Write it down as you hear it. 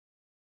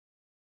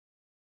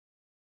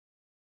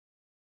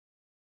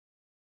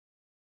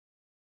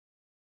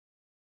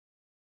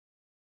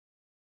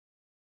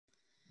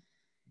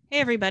Hey,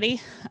 everybody.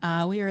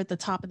 We are at the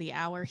top of the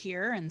hour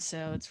here, and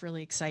so it's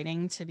really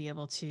exciting to be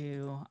able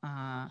to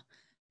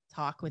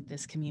talk with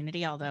this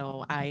community,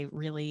 although I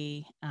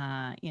really,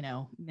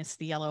 miss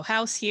the yellow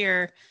house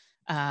here.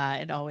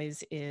 It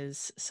always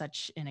is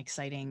such an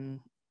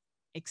exciting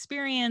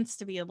experience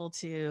to be able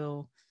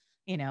to,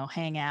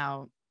 hang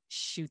out,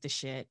 shoot the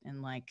shit,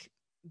 and like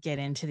get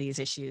into these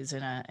issues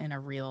in a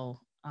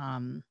real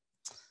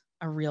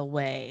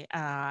way.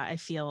 I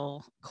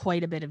feel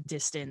quite a bit of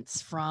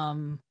distance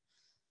from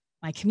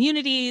my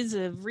communities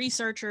of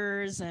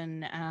researchers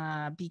and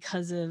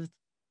because of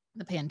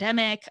the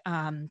pandemic.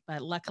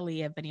 But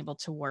luckily, I've been able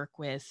to work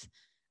with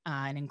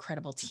an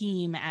incredible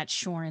team at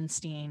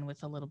Shorenstein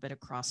with a little bit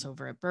of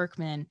crossover at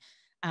Berkman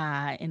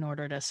in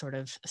order to sort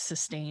of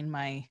sustain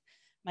my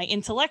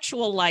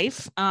intellectual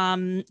life.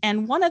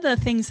 And one of the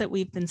things that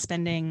we've been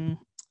spending,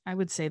 I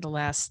would say, the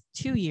last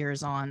 2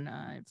 years on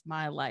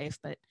my life,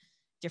 but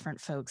different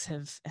folks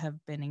have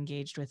been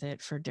engaged with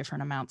it for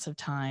different amounts of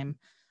time,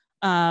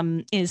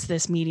 is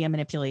this media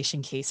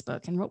manipulation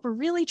casebook. And what we're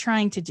really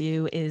trying to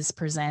do is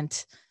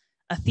present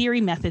a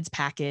theory methods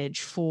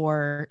package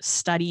for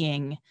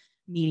studying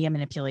media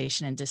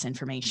manipulation and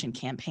disinformation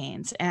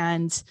campaigns.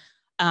 And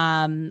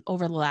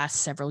over the last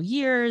several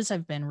years,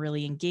 I've been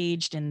really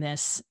engaged in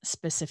this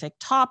specific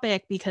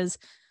topic because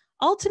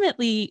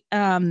ultimately,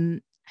 I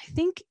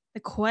think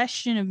the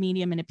question of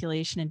media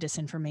manipulation and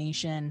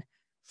disinformation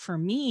for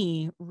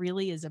me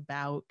really is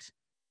about,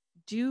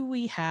 do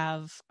we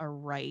have a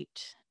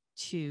right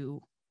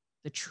to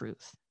the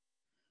truth?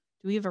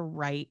 Do we have a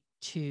right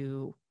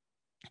to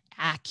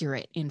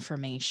accurate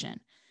information?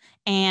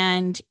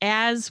 And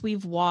as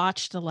we've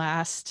watched the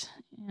last,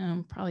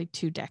 probably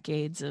 2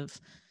 decades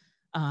of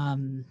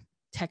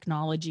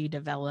technology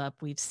develop,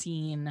 we've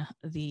seen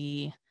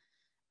the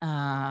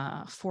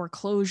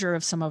foreclosure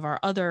of some of our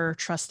other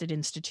trusted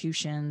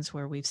institutions,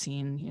 where we've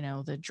seen,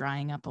 the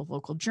drying up of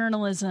local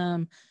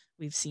journalism.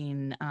 We've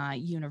seen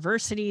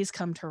universities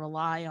come to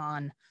rely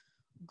on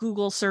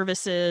Google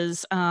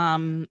services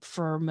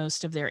for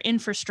most of their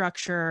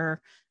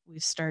infrastructure.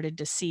 We've started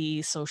to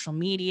see social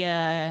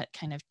media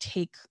kind of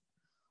take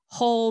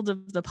hold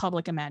of the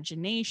public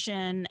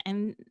imagination.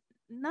 And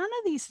none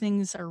of these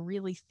things are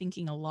really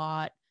thinking a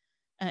lot.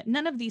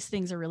 None of these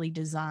things are really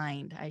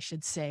designed, I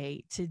should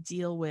say, to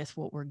deal with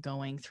what we're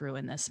going through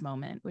in this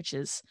moment, which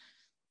is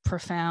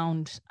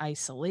profound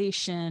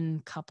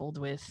isolation coupled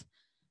with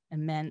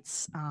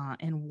immense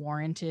and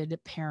warranted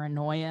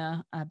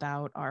paranoia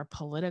about our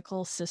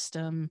political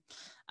system,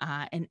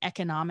 an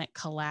economic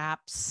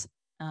collapse.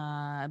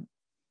 And,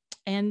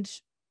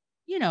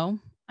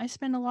 I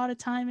spend a lot of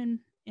time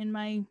in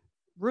my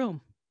room,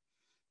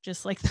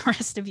 just like the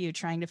rest of you,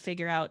 trying to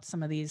figure out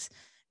some of these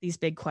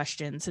big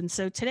questions. And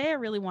so today I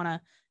really want to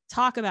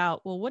talk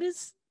about, well, what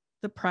is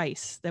the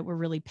price that we're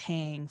really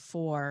paying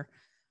for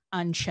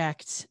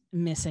unchecked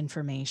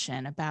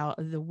misinformation, about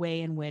the way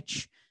in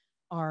which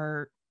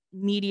our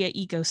media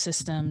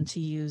ecosystem, to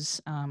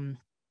use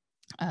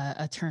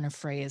a turn of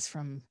phrase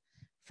from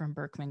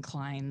Berkman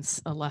Klein's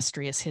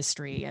illustrious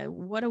history,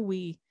 what are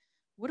we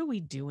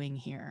doing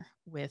here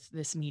with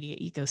this media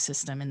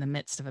ecosystem in the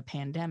midst of a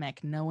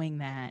pandemic, knowing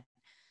that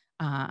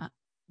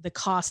the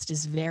cost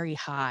is very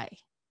high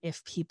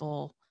if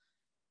people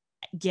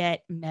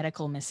get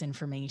medical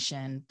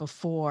misinformation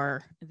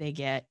before they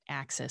get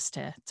access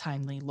to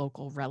timely,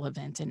 local,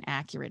 relevant, and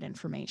accurate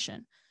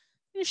information.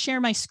 I'm going to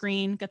share my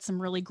screen. Got some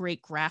really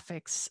great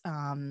graphics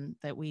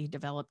that we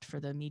developed for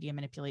the media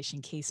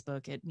manipulation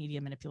casebook at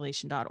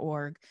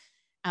mediamanipulation.org.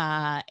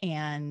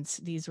 And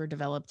these were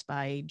developed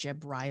by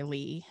Jeb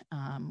Riley,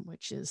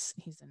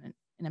 he's an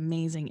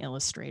amazing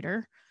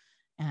illustrator.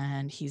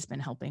 And he's been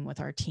helping with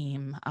our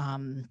team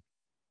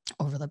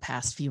over the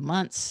past few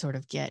months, sort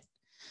of get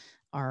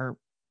our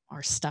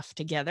stuff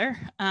together.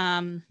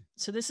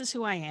 So this is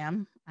who I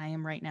am. I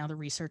am right now the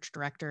research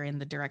director and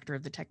the director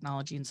of the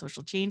Technology and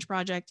Social Change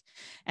Project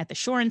at the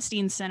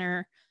Shorenstein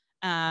Center.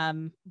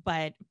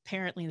 But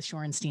apparently the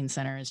Shorenstein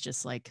Center is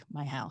just like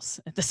my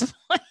house at this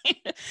point.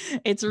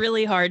 It's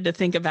really hard to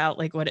think about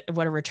like what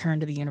a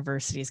return to the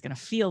university is going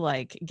to feel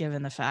like,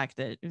 given the fact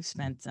that we've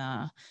spent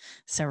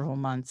several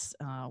months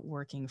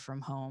working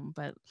from home.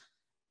 But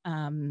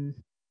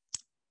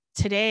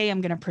today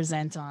I'm going to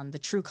present on the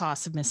true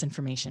cost of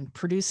misinformation,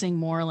 producing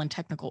moral and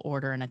technical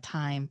order in a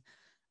time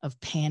of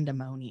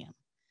pandemonium.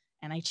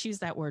 And I choose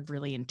that word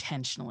really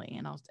intentionally,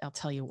 and I'll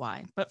tell you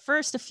why. But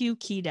first, a few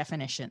key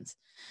definitions.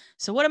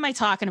 So what am I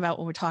talking about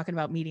when we're talking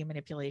about media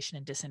manipulation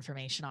and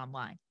disinformation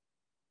online?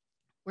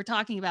 We're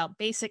talking about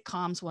basic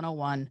comms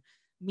 101.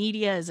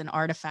 Media is an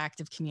artifact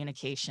of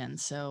communication.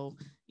 So,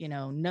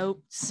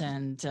 notes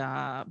and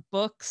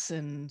books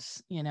and,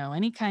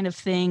 any kind of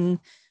thing,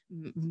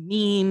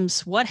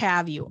 memes, what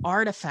have you,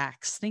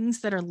 artifacts,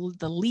 things that are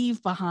the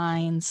leave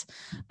behinds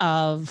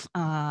of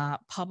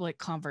public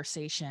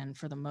conversation,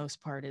 for the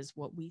most part, is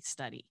what we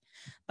study.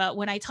 But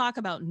when I talk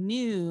about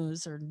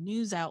news or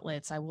news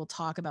outlets, I will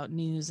talk about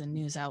news and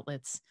news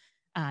outlets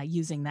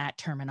using that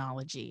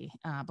terminology.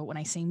 But when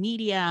I say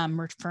media, I'm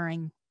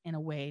referring in a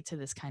way to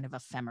this kind of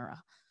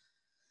ephemera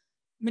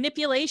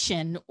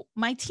Manipulation.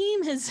 My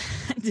team has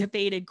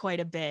debated quite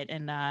a bit,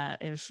 and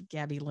if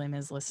Gabby Lim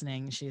is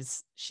listening,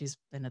 she's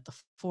been at the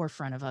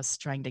forefront of us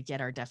trying to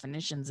get our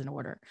definitions in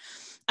order.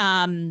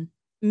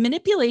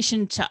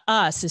 Manipulation to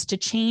us is to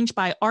change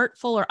by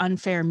artful or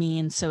unfair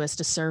means so as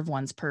to serve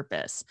one's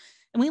purpose.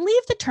 And we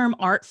leave the term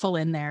artful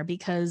in there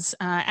because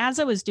as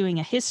I was doing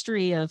a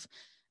history of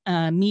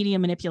media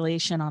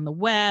manipulation on the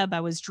web,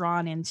 I was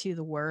drawn into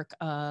the work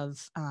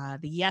of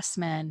the yes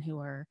men, who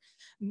are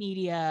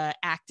media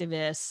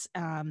activists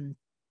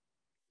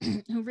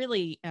who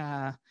really,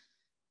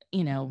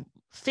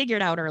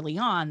 figured out early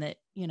on that,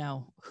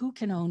 who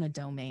can own a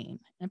domain?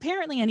 And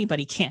apparently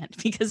anybody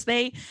can't, because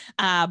they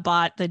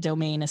bought the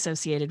domain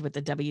associated with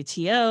the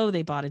WTO.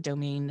 They bought a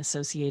domain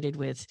associated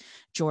with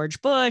George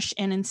Bush.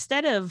 And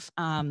instead of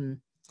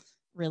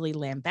really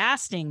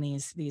lambasting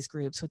these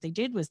groups, what they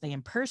did was they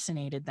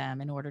impersonated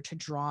them in order to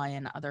draw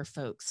in other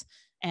folks.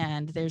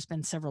 And there's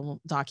been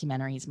several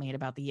documentaries made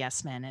about the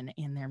yes men and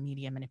in their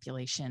media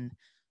manipulation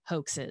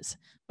hoaxes.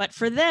 But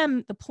for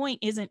them, the point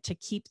isn't to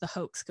keep the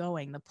hoax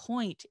going. The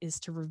point is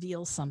to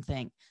reveal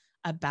something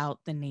about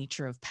the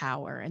nature of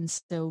power. And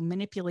so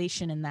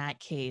manipulation in that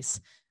case,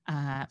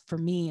 for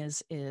me,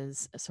 is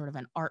a sort of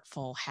an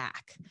artful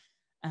hack.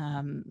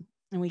 And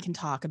we can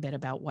talk a bit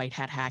about white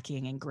hat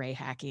hacking and gray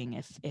hacking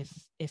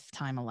if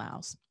time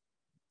allows.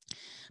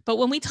 But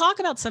when we talk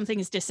about something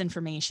as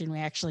disinformation, we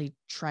actually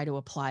try to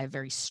apply a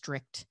very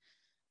strict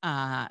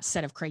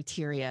set of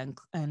criteria,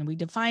 and we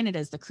define it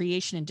as the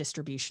creation and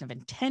distribution of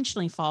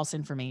intentionally false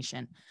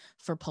information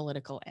for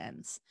political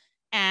ends.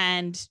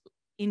 And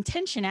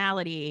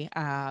intentionality,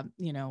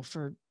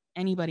 for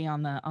anybody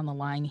on the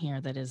line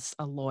here that is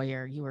a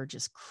lawyer, you are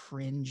just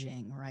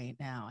cringing right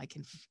now. I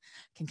can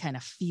kind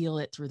of feel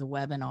it through the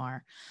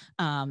webinar.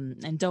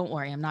 And don't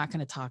worry, I'm not going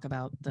to talk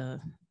about the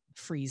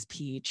freeze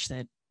peach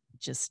that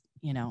just,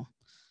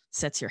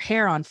 sets your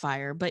hair on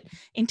fire, but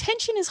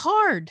intention is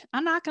hard.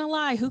 I'm not going to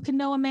lie. Who can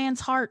know a man's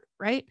heart,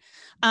 right?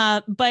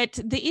 But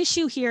the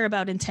issue here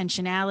about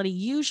intentionality,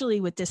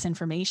 usually with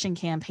disinformation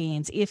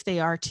campaigns, if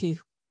they are to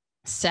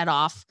set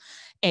off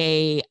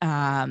a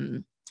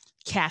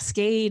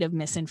cascade of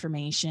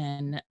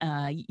misinformation,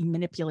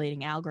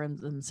 manipulating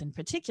algorithms in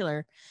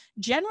particular,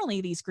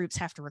 generally these groups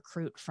have to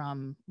recruit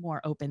from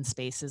more open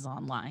spaces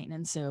online.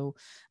 And so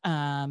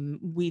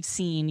we've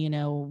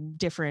seen,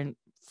 different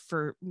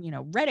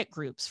Reddit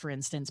groups, for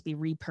instance, be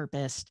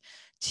repurposed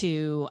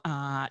to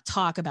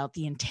talk about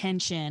the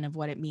intention of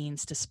what it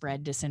means to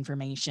spread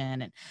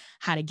disinformation and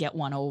how to get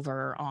one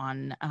over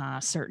on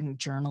certain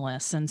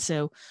journalists. And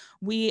so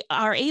we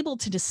are able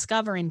to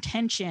discover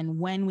intention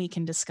when we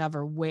can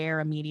discover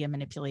where a media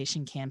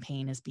manipulation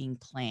campaign is being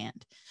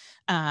planned.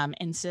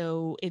 And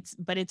so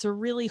it's a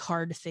really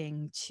hard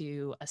thing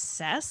to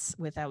assess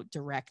without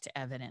direct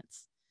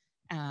evidence.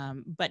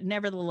 But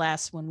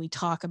nevertheless, when we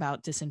talk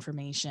about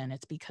disinformation,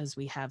 it's because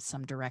we have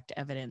some direct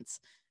evidence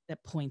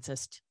that points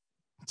us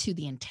to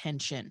the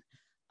intention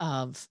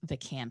of the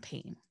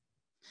campaign.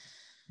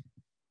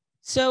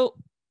 So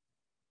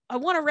I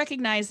want to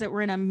recognize that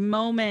we're in a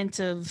moment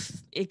of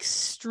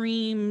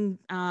extreme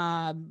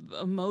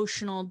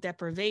emotional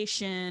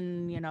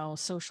deprivation,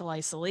 social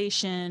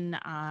isolation.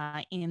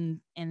 In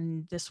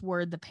this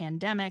word, the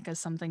pandemic, is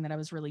something that I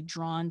was really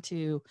drawn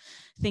to,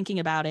 thinking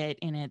about it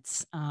in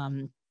its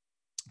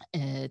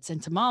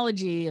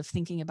etymology of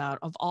thinking about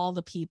of all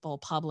the people,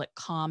 public,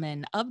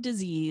 common, of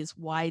disease,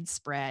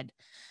 widespread.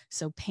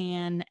 So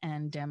pan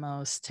and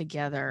demos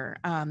together,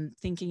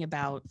 thinking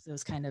about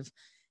those kind of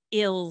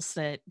ills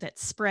that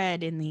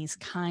spread in these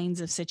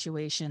kinds of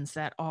situations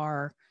that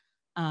are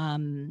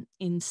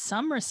in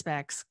some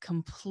respects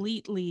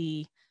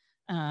completely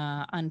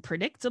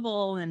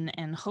unpredictable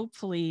and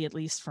hopefully, at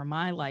least for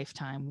my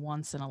lifetime,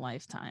 once in a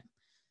lifetime.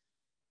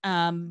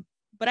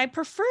 But I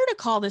prefer to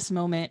call this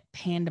moment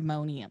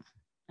pandemonium,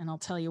 and I'll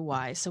tell you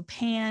why. So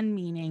pan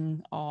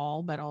meaning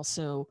all, but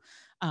also,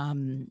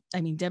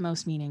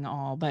 demos meaning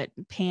all, but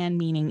pan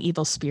meaning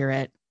evil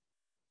spirit,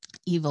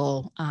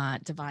 evil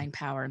divine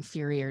power,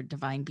 inferior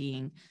divine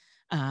being.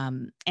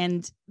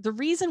 And the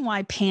reason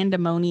why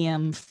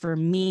pandemonium for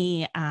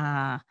me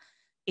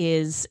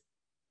is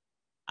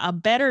a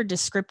better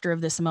descriptor of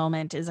this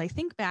moment is I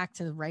think back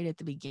to right at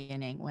the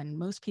beginning when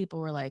most people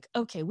were like,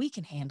 okay, we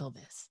can handle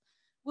this.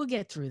 We'll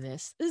get through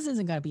this. This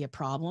isn't going to be a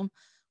problem.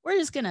 We're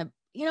just going to,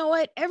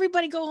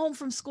 everybody go home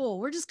from school.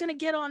 We're just going to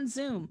get on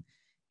Zoom.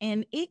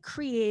 And it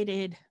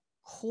created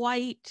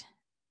quite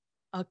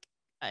a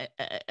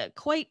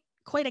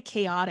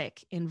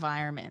chaotic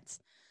environment.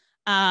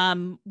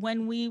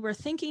 When we were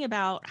thinking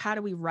about how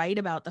do we write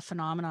about the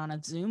phenomenon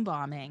of Zoom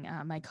bombing,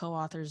 my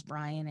co-authors,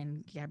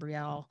 Brian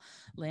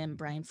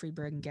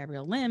Friedberg and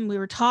Gabrielle Lim, we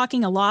were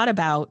talking a lot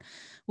about,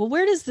 well,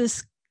 where does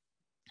this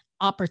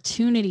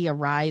opportunity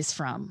arise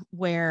from,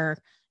 where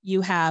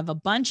you have a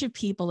bunch of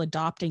people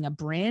adopting a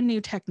brand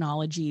new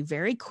technology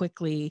very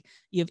quickly,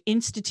 you have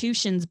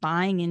institutions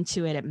buying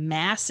into it at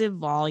massive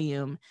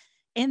volume,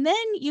 and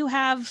then you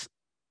have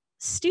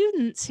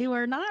students who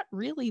are not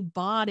really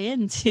bought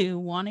into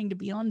wanting to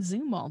be on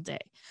Zoom all day.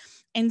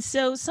 And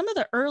so some of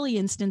the early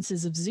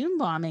instances of Zoom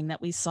bombing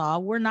that we saw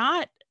were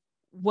not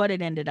what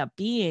it ended up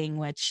being,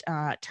 which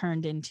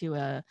turned into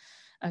a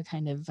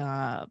kind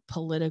of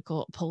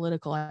political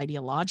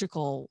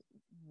ideological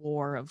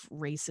war of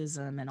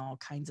racism and all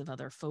kinds of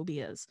other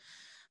phobias.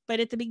 But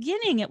at the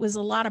beginning, it was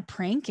a lot of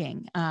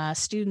pranking,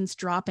 students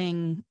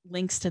dropping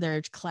links to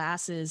their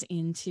classes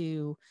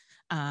into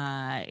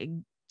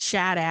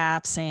chat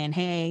apps saying,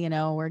 hey, you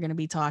know, we're going to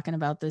be talking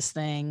about this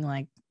thing,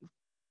 like,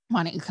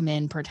 why don't you come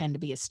in, pretend to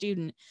be a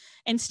student?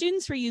 And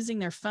students were using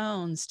their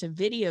phones to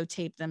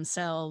videotape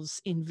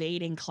themselves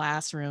invading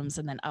classrooms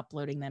and then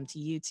uploading them to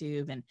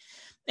YouTube. And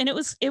it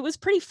was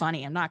pretty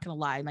funny. I'm not going to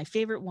lie. My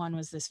favorite one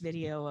was this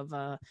video of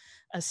a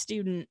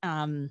student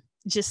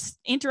just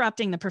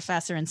interrupting the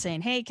professor and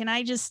saying, hey, can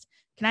I just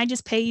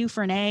pay you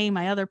for an A?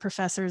 My other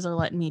professors are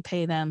letting me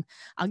pay them.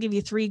 I'll give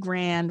you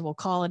 $3,000. We'll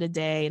call it a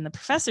day. And the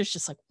professor's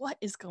just like, what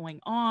is going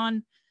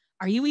on?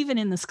 Are you even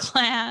in this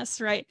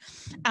class? Right.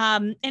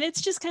 And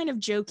it's just kind of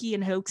jokey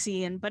and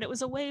hoaxy. But it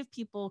was a way of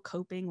people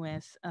coping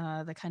with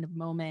the kind of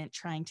moment,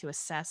 trying to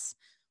assess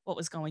what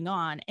was going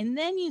on. And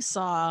then you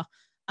saw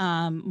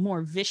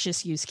more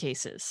vicious use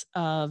cases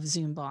of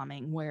Zoom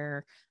bombing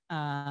where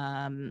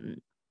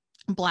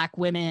Black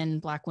women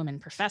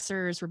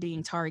professors were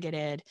being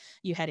targeted.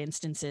 You had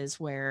instances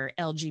where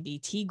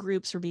LGBT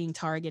groups were being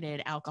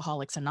targeted,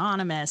 Alcoholics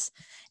Anonymous,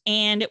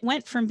 and it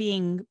went from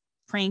being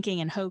pranking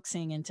and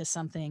hoaxing into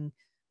something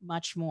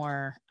much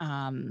more,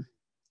 the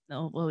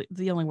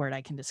only word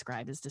I can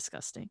describe is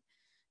disgusting.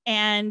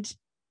 And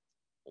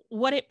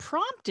what it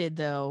prompted,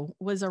 though,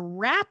 was a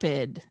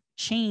rapid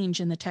change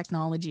in the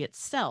technology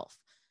itself.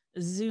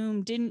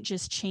 Zoom didn't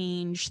just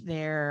change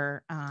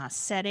their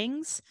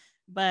settings,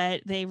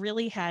 but they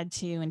really had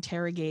to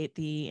interrogate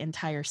the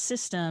entire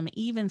system,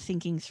 even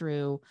thinking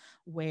through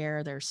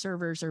where their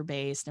servers are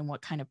based and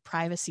what kind of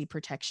privacy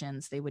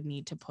protections they would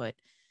need to put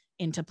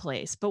into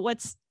place. But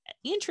what's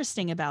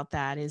interesting about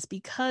that is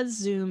because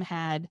Zoom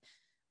had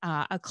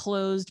a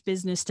closed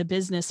business to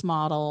business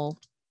model,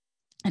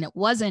 and it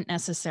wasn't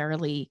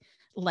necessarily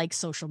like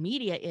social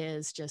media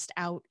is just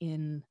out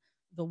in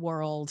the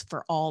world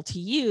for all to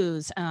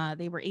use,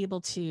 they were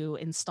able to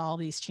install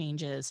these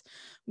changes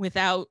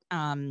without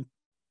an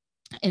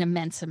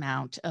immense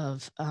amount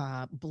of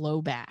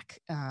blowback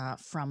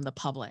from the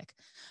public.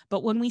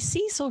 But when we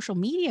see social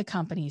media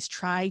companies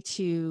try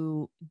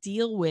to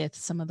deal with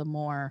some of the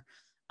more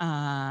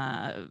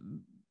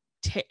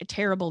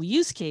terrible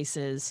use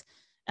cases,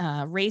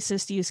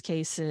 racist use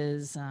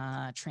cases,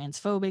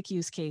 transphobic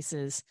use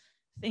cases,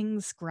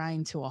 things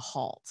grind to a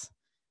halt.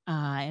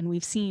 And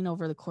we've seen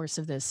over the course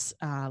of this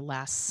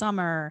last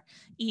summer,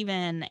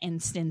 even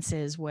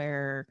instances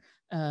where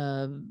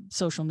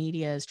social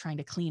media is trying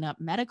to clean up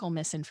medical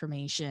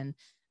misinformation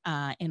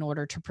in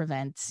order to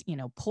prevent,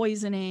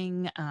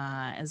 poisoning,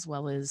 as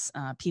well as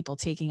people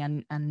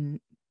taking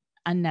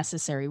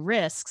unnecessary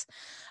risks.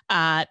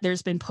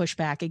 There's been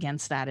pushback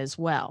against that as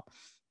well.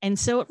 And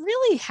so it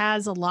really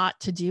has a lot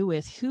to do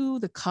with who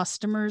the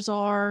customers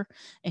are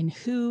and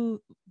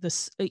who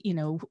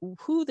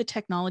the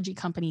technology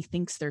company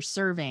thinks they're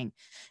serving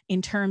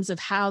in terms of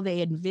how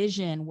they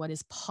envision what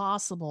is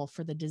possible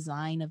for the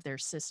design of their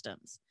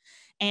systems.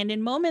 And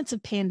in moments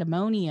of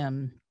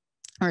pandemonium,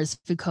 or as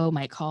Foucault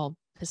might call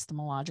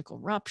epistemological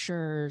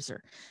ruptures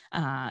or,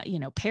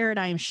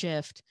 paradigm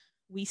shift,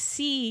 we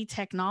see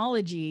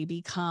technology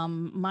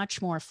become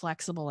much more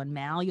flexible and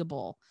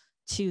malleable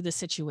to the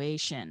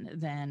situation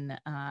than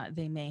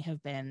they may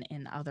have been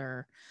in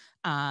other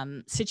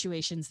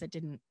situations that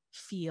didn't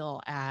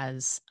feel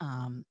as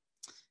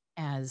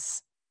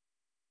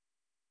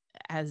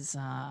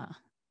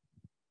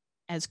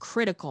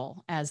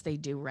critical as they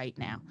do right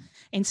now.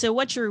 And so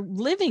what you're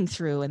living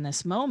through in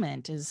this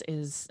moment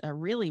is a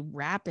really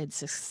rapid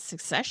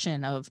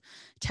succession of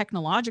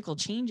technological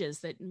changes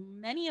that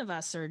many of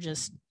us are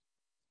just,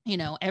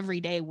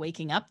 every day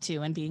waking up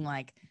to and being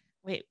like,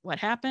 wait, what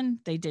happened?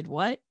 They did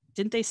what?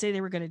 Didn't they say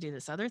they were going to do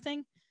this other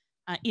thing?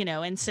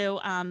 And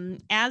so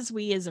as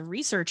we as a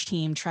research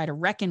team try to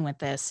reckon with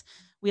this,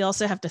 we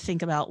also have to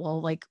think about,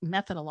 well, like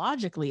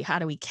methodologically, how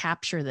do we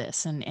capture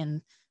this?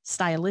 And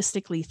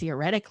stylistically,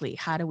 theoretically,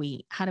 how do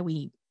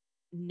we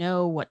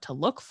know what to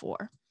look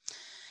for?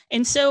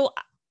 And so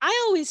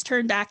I always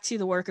turn back to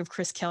the work of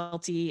Chris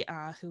Kelty,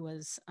 who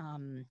was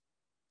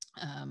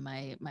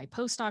my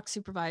postdoc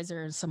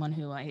supervisor, and someone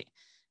who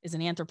is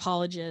an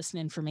anthropologist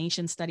and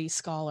information studies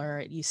scholar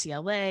at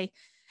UCLA.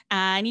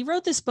 And he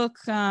wrote this book,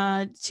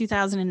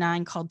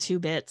 2009, called 2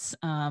 Bits.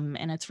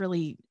 And it's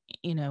really,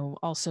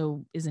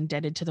 also is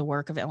indebted to the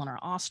work of Eleanor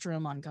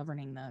Ostrom on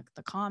governing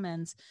the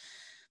commons.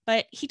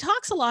 But he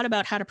talks a lot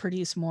about how to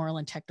produce moral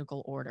and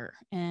technical order.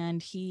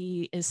 And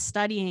he is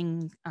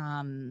studying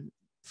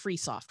free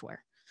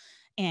software.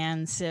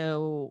 And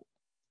so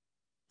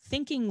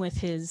thinking with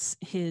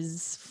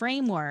his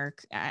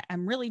framework,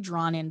 I'm really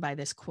drawn in by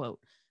this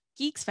quote.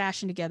 geeks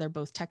fashion together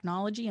both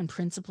technology and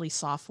principally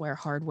software,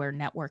 hardware,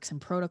 networks,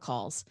 and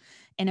protocols,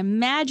 an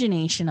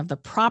imagination of the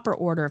proper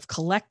order of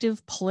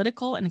collective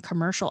political and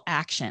commercial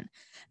action.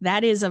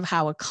 That is, of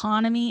how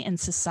economy and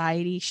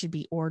society should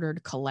be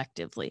ordered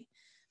collectively.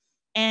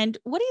 And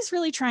what he's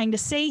really trying to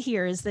say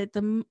here is that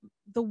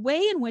the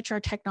way in which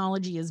our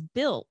technology is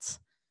built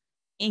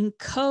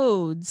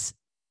encodes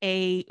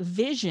a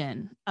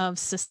vision of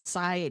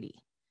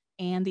society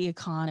and the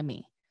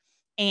economy.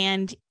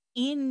 And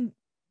in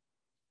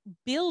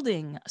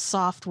building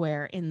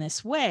software in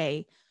this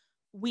way,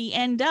 we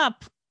end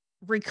up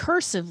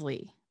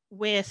recursively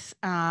with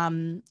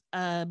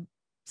a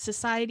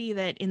society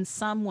that in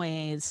some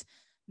ways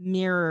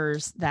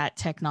mirrors that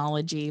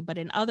technology, but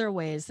in other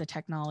ways, the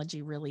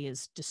technology really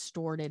is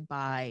distorted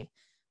by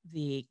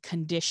the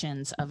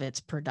conditions of its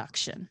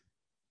production.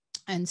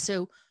 And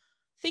so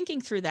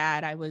thinking through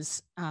that, I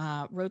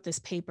wrote this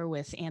paper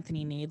with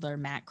Anthony Nadler,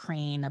 Matt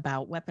Crane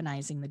about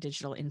weaponizing the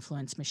digital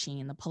influence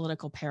machine, the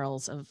political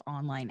perils of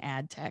online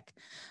ad tech.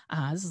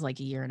 This is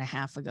like a year and a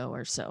half ago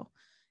or so.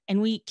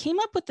 And we came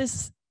up with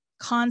this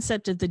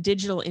concept of the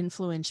digital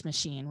influence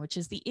machine, which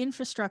is the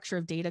infrastructure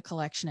of data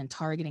collection and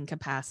targeting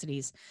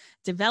capacities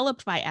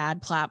developed by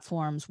ad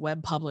platforms,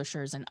 web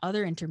publishers, and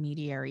other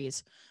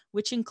intermediaries,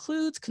 which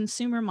includes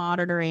consumer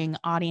monitoring,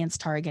 audience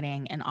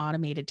targeting, and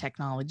automated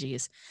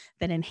technologies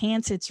that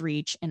enhance its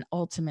reach and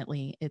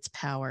ultimately its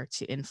power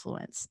to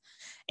influence.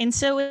 And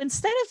so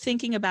instead of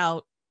thinking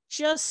about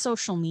just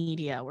social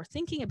media, we're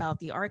thinking about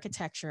the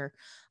architecture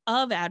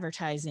of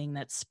advertising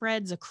that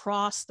spreads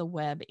across the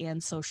web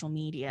and social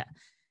media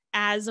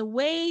as a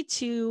way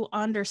to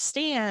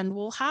understand,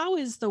 well, how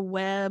is the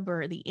web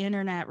or the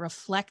internet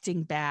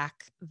reflecting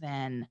back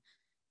then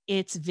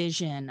its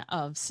vision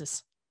of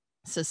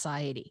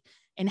society?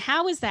 And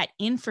how is that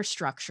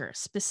infrastructure,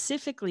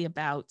 specifically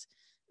about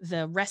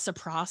the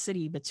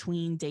reciprocity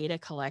between data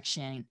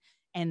collection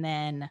and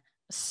then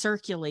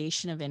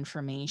circulation of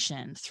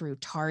information through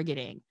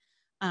targeting,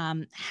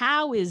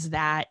 how is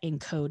that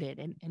encoded,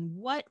 and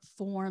what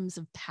forms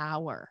of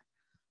power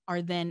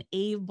are then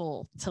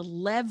able to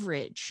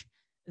leverage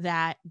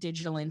that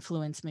digital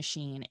influence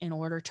machine in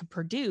order to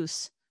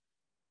produce,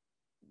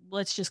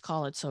 let's just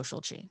call it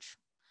social change.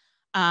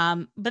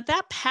 But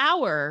that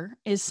power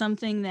is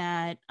something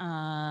that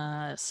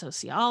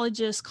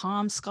sociologists,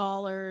 comm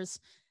scholars,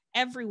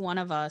 every one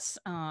of us,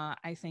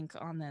 I think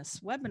on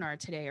this webinar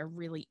today are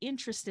really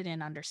interested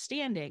in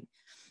understanding,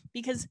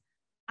 because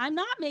I'm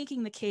not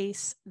making the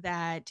case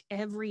that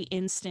every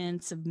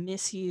instance of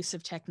misuse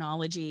of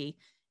technology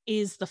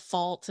is the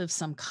fault of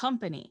some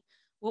company.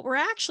 What we're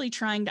actually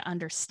trying to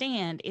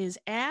understand is,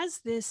 as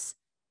this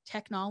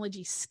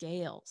technology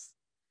scales,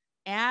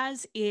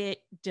 as it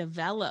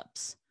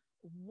develops,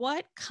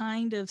 what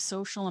kind of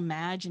social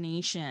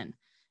imagination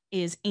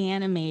is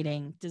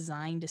animating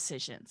design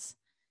decisions,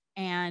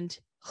 and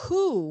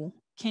who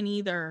can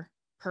either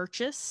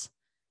purchase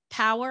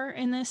power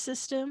in this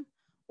system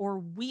or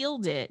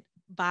wield it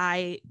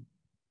by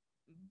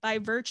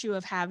virtue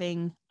of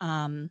having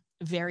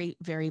very,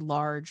 very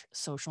large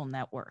social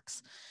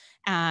networks.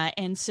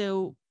 And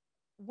so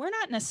we're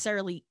not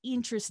necessarily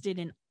interested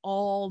in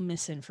all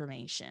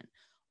misinformation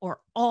or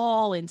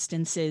all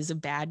instances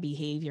of bad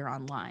behavior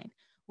online.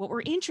 What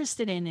we're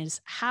interested in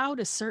is, how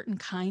do certain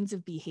kinds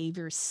of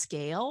behaviors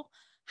scale?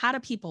 How do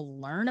people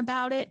learn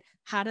about it?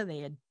 How do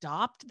they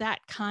adopt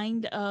that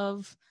kind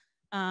of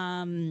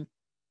power,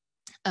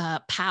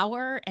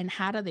 and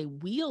how do they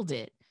wield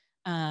it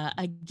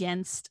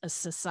against a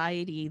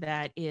society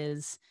that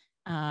is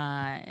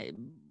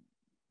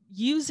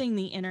using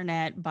the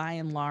internet by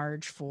and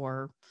large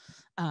for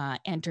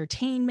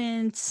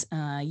entertainment,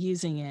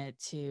 using it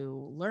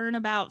to learn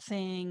about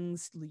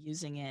things,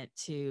 using it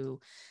to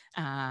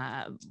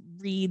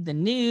read the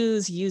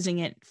news, using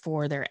it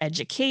for their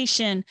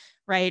education,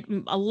 right?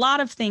 A lot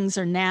of things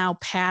are now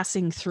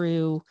passing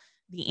through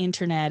the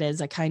internet as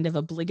a kind of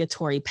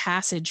obligatory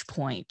passage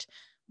point.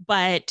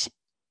 But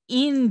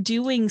in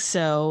doing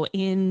so,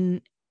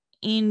 in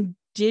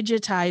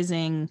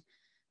digitizing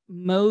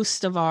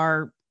most of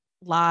our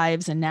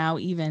lives, and now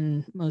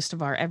even most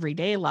of our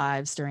everyday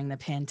lives during the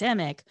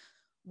pandemic,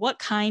 what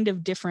kind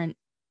of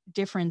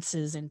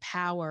differences in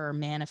power are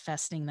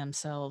manifesting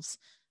themselves,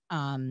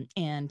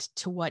 and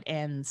to what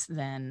ends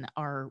then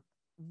are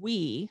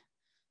we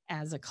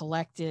as a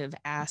collective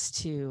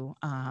asked to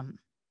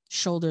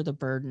shoulder the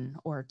burden,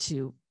 or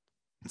to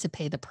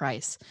pay the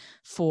price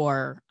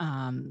for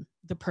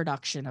the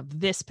production of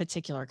this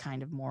particular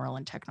kind of moral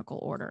and technical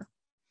order.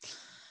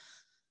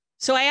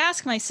 So I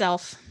ask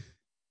myself,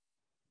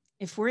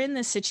 if we're in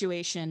this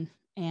situation,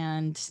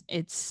 and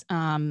it's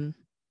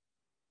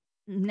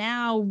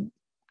now,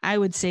 I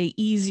would say,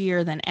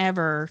 easier than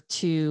ever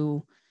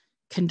to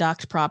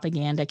conduct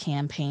propaganda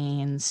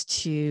campaigns,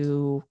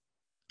 to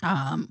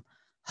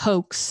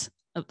hoax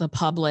the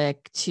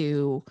public,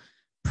 to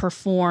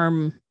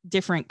perform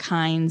different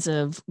kinds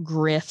of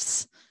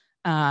grifts,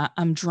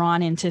 I'm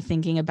drawn into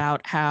thinking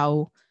about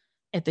how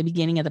at the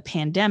beginning of the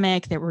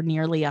pandemic, there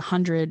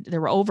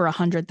were over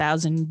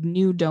 100,000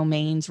 new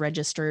domains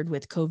registered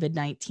with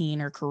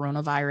COVID-19 or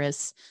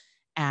coronavirus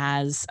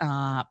as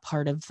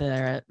part of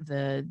the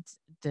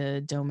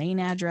domain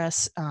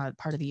address,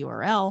 part of the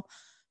URL.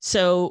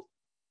 So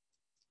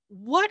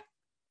what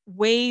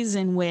ways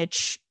in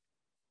which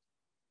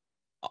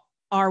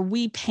are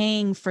we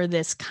paying for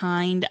this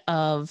kind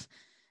of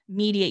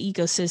media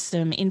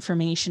ecosystem,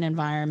 information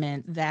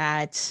environment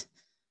that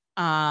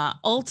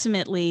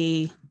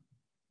ultimately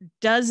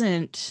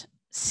doesn't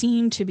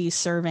seem to be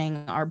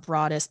serving our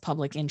broadest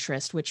public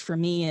interest, which for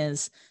me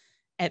is,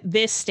 at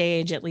this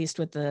stage, at least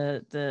with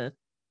the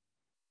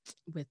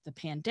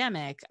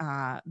pandemic,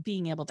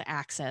 being able to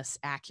access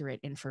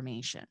accurate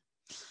information.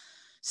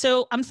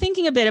 So I'm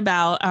thinking a bit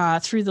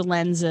about through the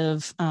lens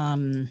of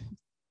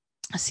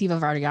Siva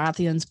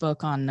Varadarajan's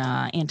book on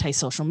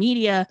anti-social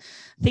media,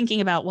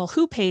 thinking about, well,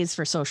 who pays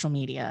for social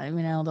media?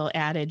 You know, the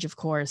adage, of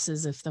course,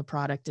 is if the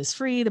product is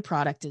free, the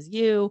product is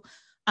you.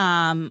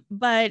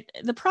 But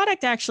the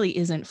product actually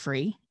isn't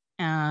free.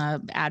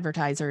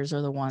 Advertisers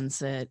are the ones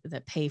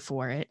that pay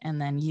for it, and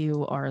then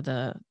you are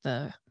the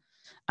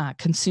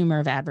consumer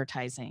of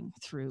advertising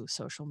through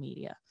social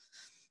media.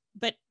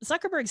 But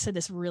Zuckerberg said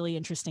this really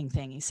interesting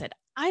thing. He said,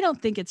 I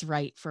don't think it's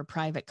right for a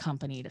private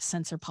company to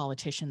censor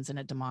politicians in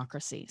a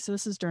democracy. So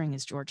this is during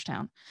his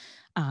Georgetown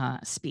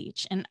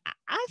speech. And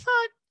I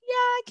thought, yeah,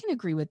 I can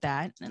agree with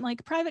that. And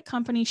like, private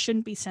companies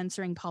shouldn't be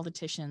censoring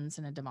politicians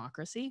in a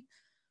democracy.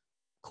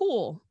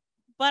 Cool.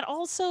 But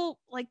also,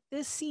 like,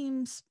 this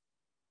seems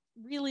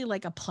really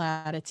like a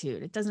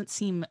platitude. It doesn't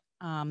seem,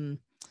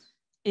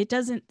 it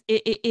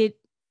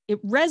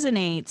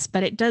resonates,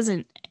 but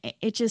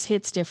it just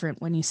hits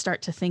different when you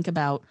start to think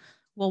about,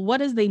 well, what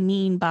do they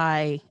mean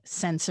by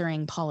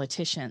censoring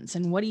politicians?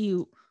 And what do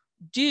you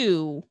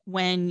do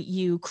when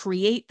you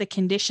create the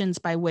conditions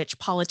by which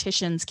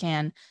politicians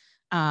can,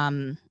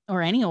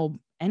 or any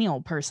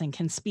old person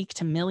can speak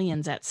to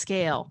millions at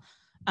scale?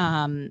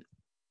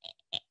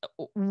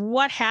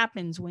 What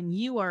happens when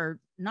you are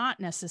not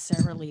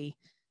necessarily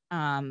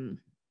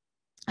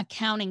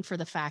accounting for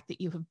the fact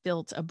that you have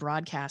built a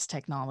broadcast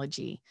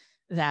technology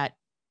that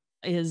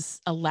is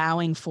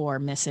allowing for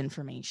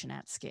misinformation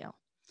at scale?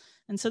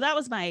 And so that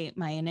was my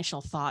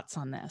initial thoughts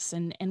on this.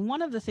 And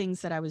one of the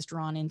things that I was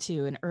drawn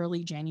into in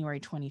early January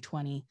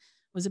 2020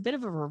 was a bit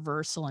of a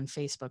reversal in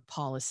Facebook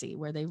policy,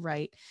 where they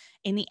write,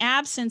 in the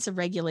absence of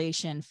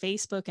regulation,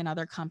 Facebook and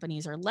other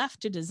companies are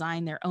left to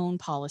design their own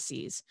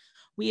policies.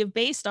 We have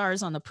based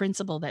ours on the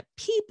principle that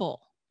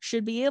people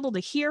should be able to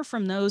hear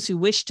from those who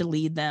wish to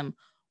lead them,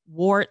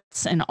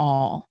 warts and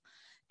all.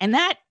 And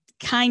that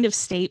kind of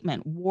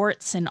statement,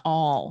 warts and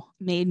all,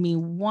 made me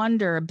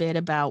wonder a bit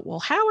about, well,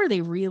 how are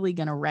they really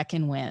going to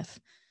reckon with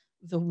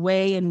the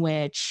way in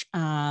which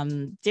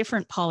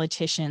different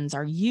politicians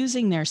are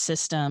using their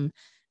system,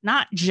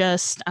 not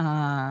just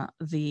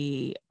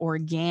the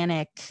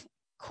organic,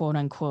 quote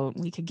unquote,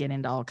 we could get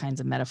into all kinds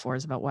of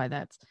metaphors about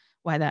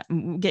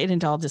get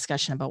into all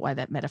discussion about why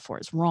that metaphor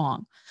is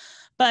wrong.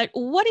 But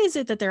what is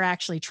it that they're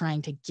actually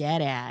trying to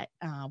get at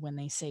when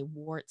they say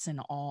warts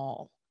and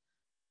all,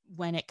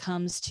 when it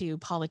comes to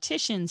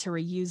politicians who are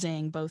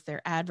using both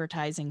their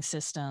advertising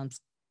systems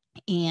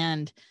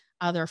and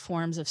other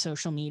forms of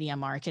social media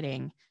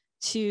marketing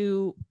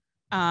to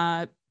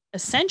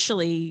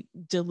essentially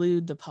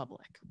delude the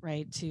public,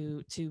 right?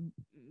 To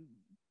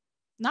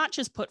not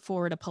just put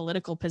forward a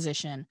political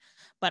position,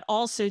 but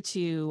also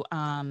to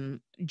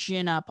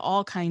gin up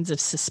all kinds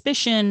of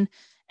suspicion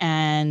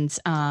and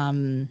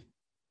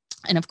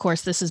of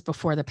course, this is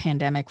before the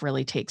pandemic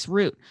really takes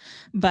root.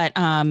 But,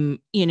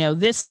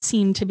 this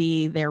seemed to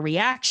be their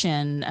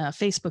reaction.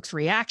 Facebook's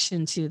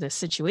reaction to the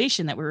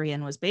situation that we're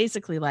in was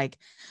basically like,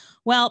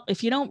 well,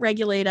 if you don't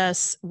regulate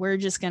us, we're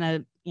just going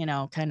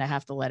to, kind of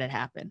have to let it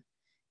happen.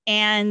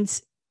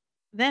 And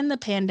then the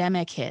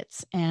pandemic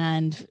hits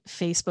and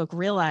Facebook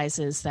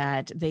realizes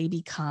that they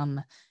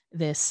become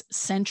this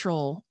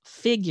central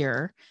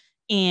figure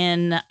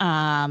in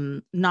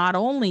not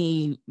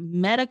only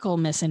medical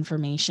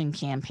misinformation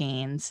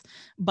campaigns,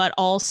 but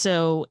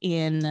also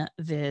in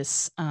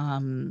this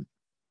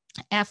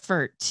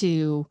effort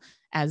to,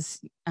 as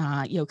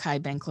Yochai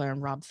Benkler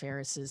and Rob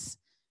Ferris's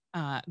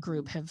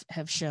group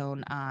have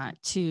shown,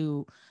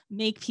 to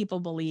make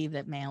people believe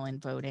that mail-in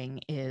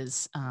voting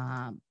is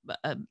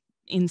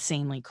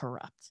insanely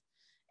corrupt.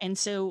 And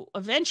so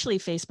eventually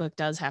Facebook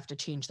does have to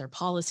change their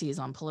policies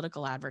on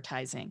political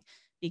advertising,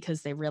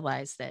 because they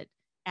realize that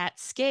at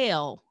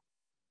scale,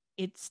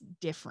 it's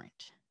different.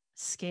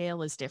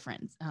 Scale is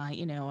different.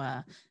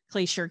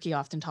 Clay Shirky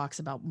often talks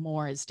about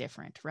more is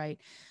different, right?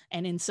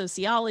 And in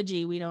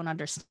sociology, we don't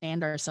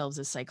understand ourselves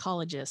as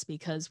psychologists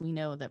because we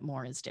know that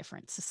more is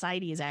different.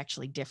 Society is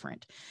actually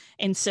different.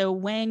 And so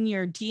when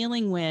you're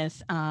dealing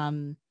with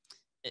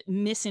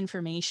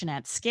misinformation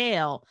at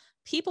scale,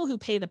 people who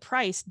pay the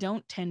price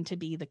don't tend to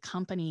be the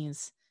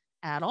companies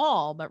at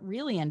all, but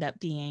really end up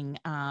being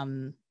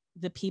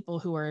the people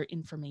who are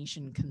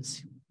information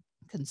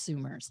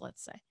consumers,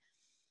 let's say.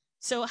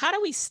 So how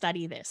do we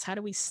study this? How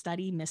do we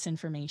study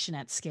misinformation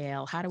at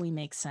scale? How do we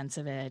make sense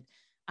of it?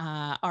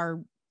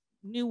 Our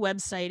new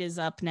website is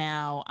up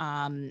now.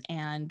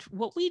 And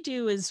what we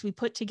do is we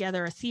put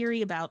together a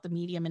theory about the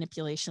media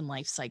manipulation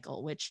life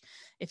cycle, which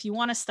if you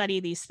want to study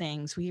these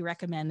things, we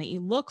recommend that you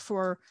look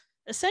for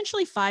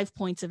essentially 5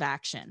 points of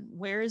action.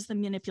 Where is the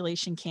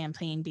manipulation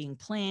campaign being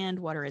planned?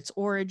 What are its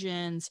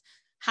origins?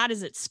 How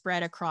does it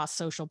spread across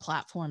social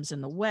platforms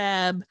in the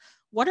web?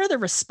 What are the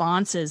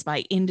responses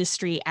by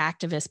industry,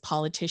 activists,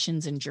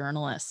 politicians, and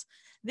journalists?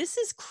 This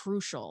is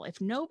crucial.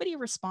 If nobody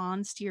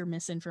responds to your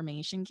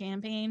misinformation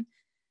campaign,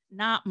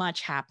 not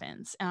much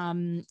happens.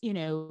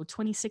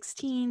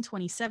 2016,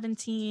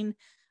 2017,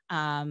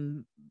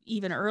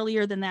 even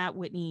earlier than that,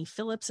 Whitney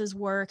Phillips's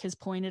work has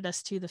pointed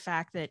us to the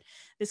fact that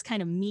this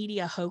kind of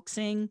media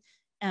hoaxing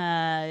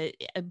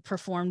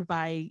performed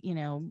by,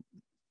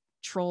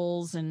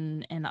 trolls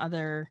and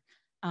other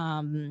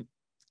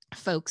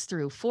folks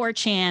through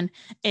 4chan,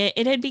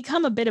 it had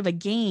become a bit of a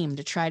game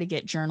to try to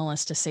get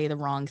journalists to say the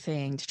wrong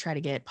thing, to try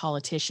to get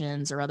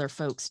politicians or other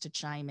folks to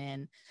chime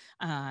in,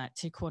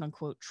 to quote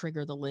unquote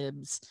trigger the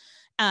libs.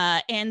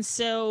 And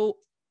so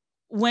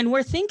when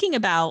we're thinking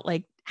about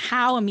like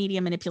how a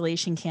media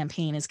manipulation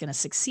campaign is going to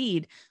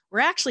succeed, we're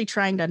actually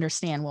trying to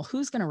understand, well,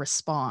 who's going to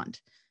respond?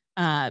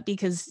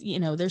 Because,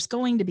 there's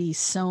going to be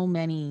so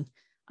many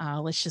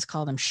let's just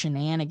call them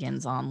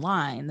shenanigans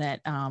online,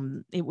 that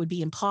it would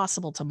be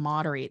impossible to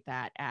moderate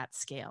that at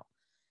scale.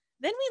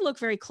 Then we look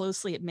very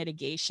closely at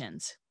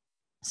mitigations.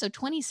 So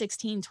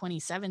 2016,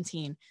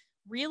 2017,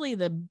 really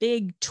the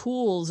big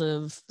tools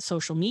of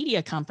social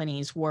media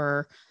companies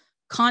were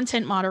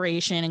content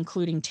moderation,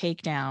 including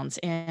takedowns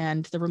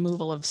and the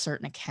removal of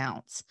certain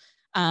accounts.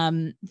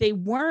 They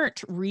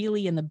weren't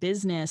really in the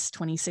business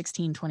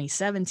 2016,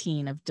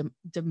 2017 of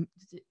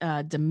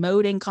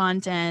demoting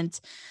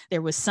content.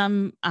 There was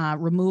some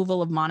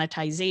removal of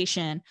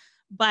monetization.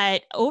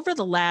 But over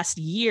the last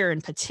year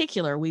in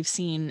particular, we've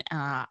seen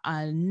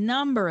a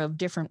number of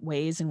different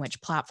ways in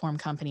which platform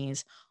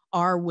companies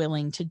are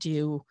willing to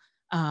do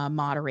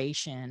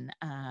moderation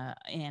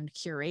and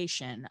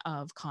curation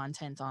of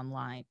content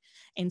online.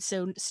 And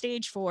so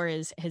stage 4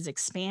 has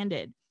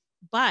expanded,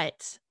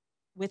 but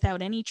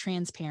without any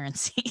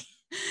transparency.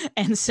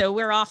 And so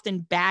we're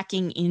often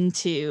backing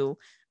into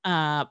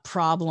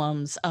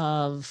problems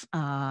of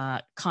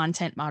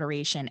content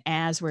moderation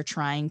as we're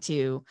trying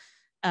to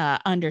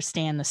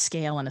understand the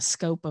scale and a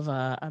scope of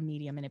a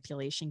media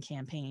manipulation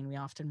campaign. We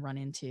often run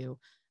into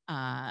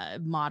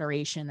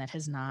moderation that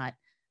has not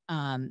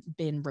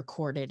been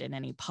recorded in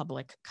any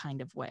public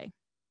kind of way.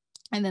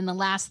 And then the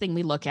last thing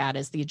we look at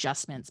is the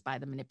adjustments by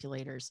the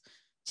manipulators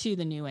to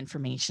the new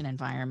information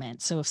environment.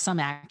 So if some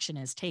action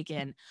is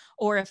taken,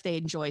 or if they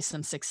enjoy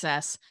some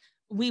success,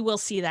 we will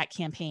see that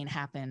campaign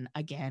happen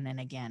again and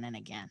again and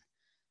again.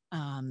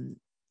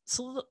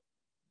 So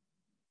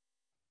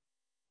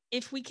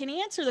if we can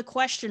answer the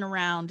question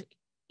around,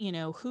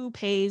 who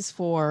pays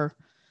for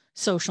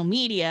social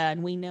media,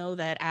 and we know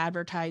that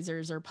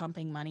advertisers are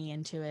pumping money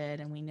into it,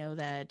 and we know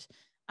that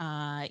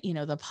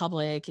the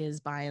public is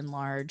by and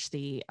large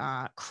the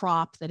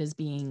crop that is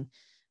being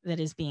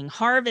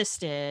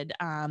harvested.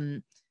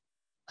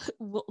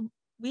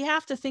 We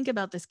have to think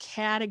about this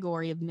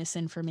category of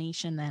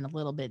misinformation then a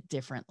little bit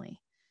differently.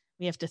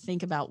 We have to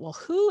think about, well,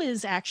 who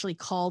is actually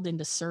called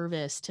into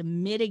service to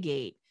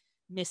mitigate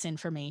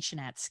misinformation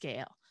at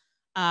scale?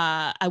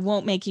 I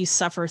won't make you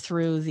suffer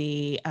through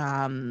the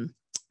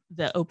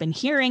open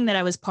hearing that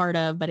I was part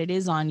of, but it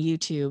is on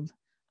YouTube.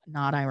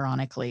 Not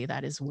ironically,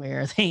 that is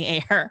where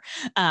they air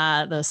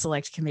the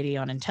Select Committee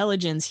on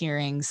Intelligence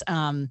hearings.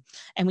 And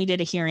we did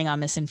a hearing on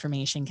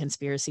misinformation,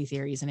 conspiracy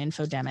theories, and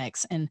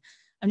infodemics. And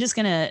I'm just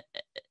going to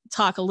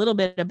talk a little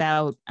bit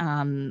about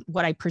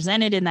what I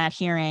presented in that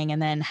hearing,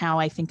 and then how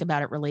I think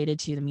about it related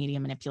to the media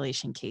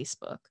manipulation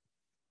casebook.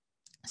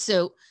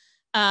 So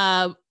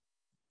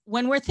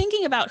when we're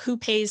thinking about who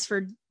pays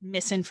for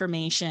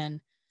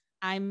misinformation,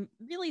 I'm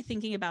really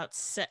thinking about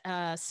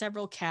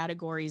several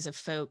categories of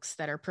folks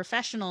that are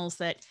professionals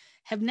that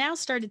have now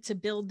started to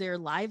build their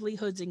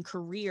livelihoods and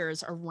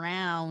careers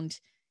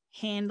around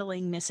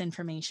handling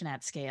misinformation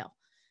at scale.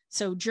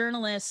 So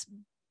journalists,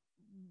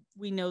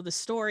 we know the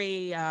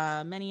story.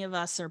 Many of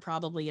us are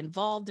probably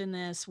involved in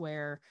this,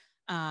 where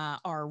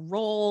our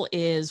role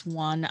is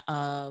one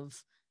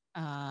of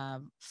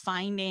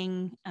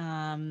finding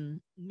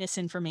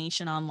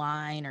misinformation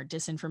online or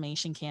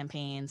disinformation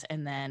campaigns,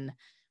 and then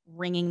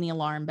ringing the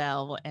alarm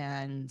bell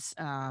and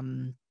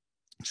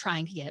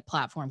trying to get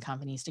platform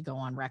companies to go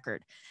on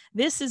record.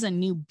 This is a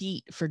new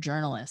beat for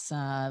journalists.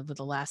 Over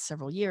the last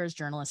several years,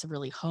 journalists have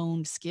really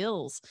honed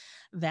skills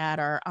that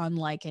are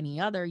unlike any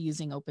other,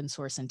 using open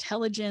source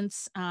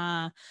intelligence,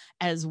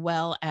 as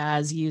well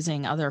as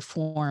using other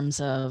forms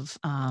of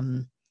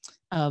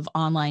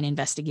online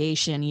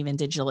investigation, even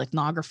digital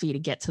ethnography, to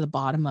get to the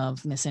bottom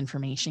of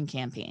misinformation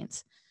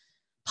campaigns.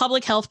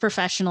 Public health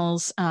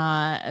professionals,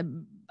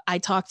 I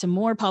talk to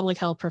more public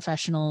health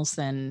professionals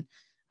than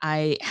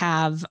I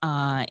have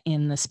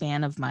in the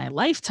span of my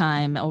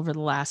lifetime over the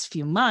last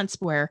few months,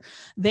 where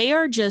they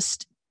are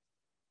just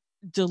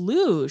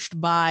deluged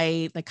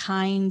by the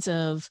kinds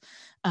of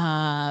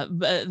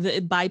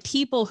by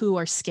people who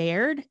are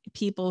scared,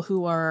 people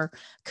who are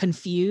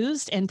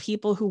confused, and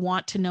people who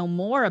want to know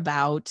more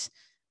about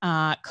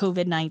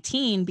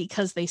COVID-19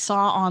 because they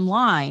saw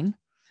online,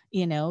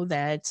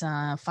 that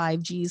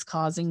 5G is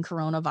causing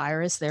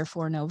coronavirus,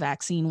 therefore no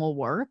vaccine will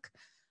work.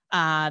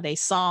 They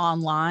saw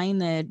online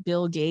that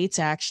Bill Gates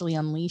actually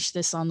unleashed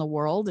this on the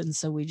world, and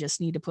so we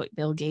just need to put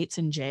Bill Gates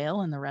in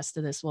jail and the rest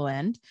of this will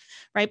end,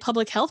 right?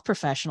 Public health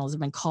professionals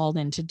have been called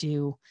in to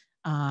do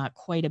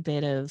quite a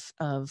bit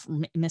of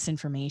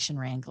misinformation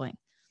wrangling.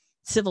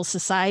 Civil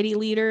society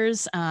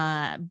leaders.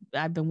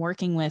 I've been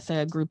working with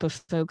a group of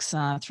folks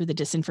through the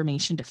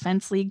Disinformation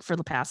Defense League for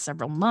the past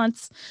several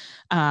months,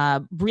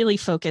 really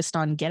focused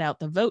on get out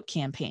the vote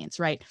campaigns,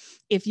 right?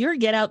 If your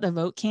get out the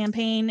vote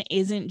campaign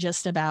isn't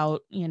just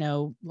about,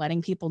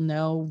 letting people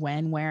know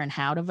when, where, and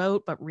how to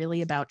vote, but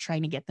really about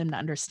trying to get them to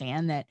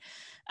understand that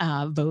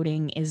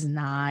voting is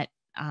not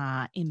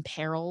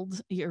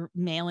imperiled, your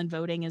mail-in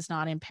voting is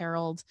not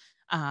imperiled,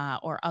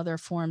 or other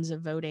forms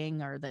of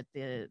voting, or that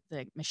the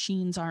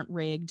machines aren't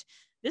rigged.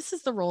 This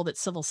is the role that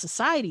civil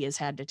society has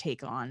had to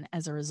take on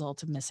as a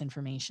result of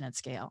misinformation at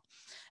scale.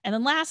 And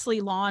then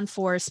lastly, law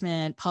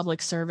enforcement,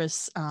 public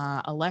service,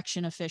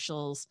 election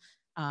officials,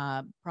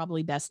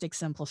 probably best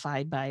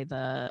exemplified by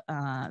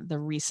the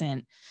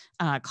recent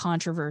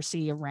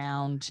controversy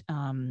around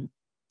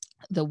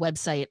the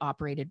website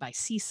operated by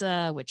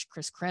CISA, which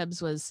Chris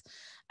Krebs was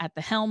at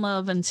the helm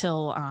of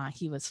until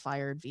he was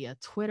fired via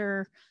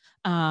Twitter.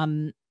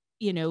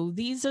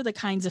 These are the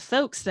kinds of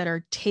folks that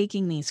are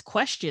taking these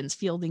questions,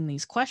 fielding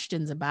these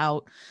questions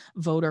about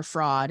voter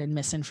fraud and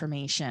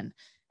misinformation.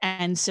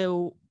 And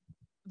so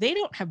they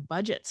don't have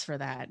budgets for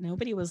that.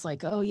 Nobody was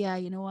like, oh yeah,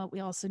 you know what?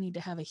 We also need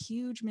to have a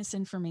huge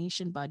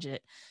misinformation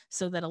budget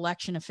so that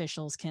election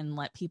officials can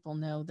let people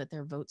know that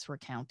their votes were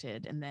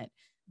counted and that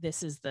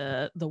this is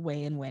the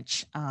way in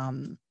which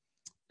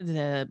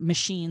the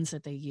machines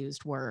that they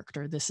used worked,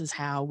 or this is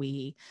how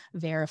we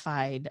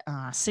verified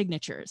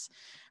signatures,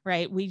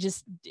 right?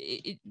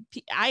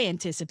 I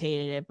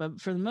anticipated it,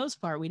 but for the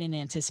most part, we didn't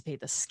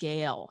anticipate the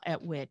scale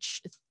at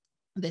which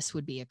this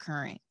would be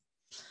occurring.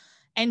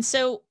 And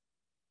so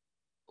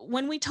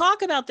when we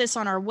talk about this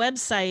on our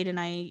website, and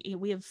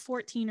we have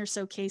 14 or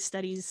so case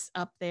studies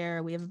up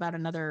there. We have about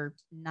another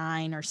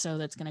 9 or so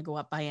that's going to go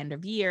up by end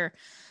of year.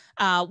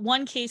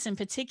 One case in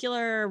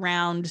particular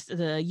around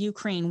the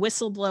Ukraine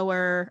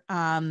whistleblower,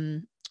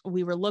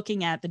 we were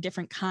looking at the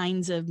different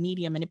kinds of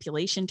media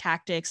manipulation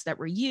tactics that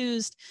were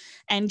used,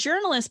 and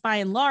journalists by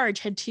and large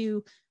had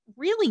to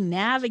really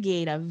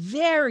navigate a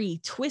very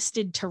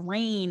twisted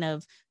terrain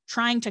of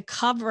trying to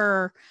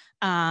cover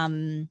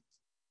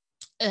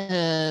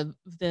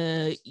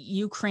the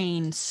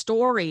Ukraine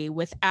story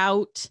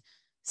without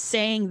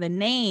saying the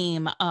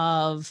name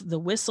of the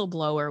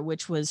whistleblower,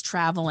 which was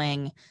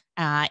traveling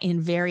in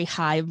very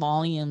high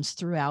volumes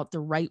throughout the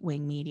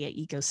right-wing media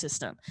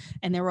ecosystem.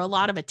 And there were a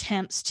lot of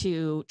attempts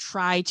to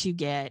try to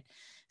get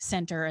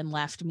center and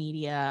left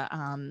media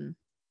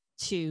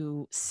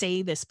to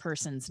say this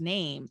person's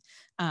name.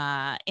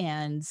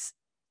 And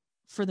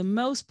for the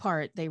most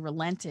part, they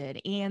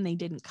relented, and they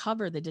didn't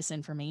cover the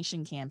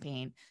disinformation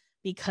campaign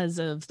because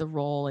of the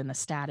role and the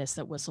status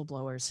that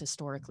whistleblowers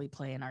historically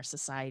play in our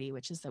society,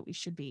 which is that we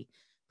should be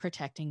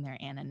protecting their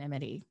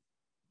anonymity.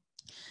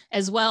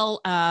 As well,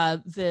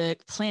 the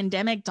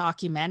Pandemic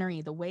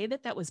documentary, the way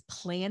that was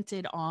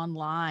planted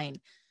online,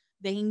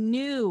 they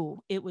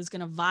knew it was going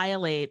to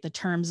violate the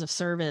terms of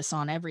service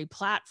on every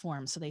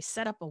platform. So they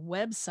set up a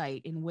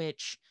website in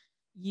which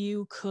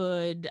you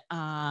could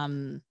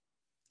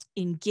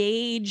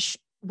engage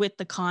with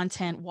the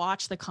content,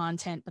 watch the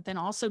content, but then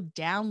also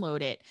download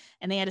it.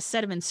 And they had a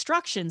set of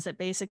instructions that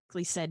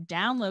basically said,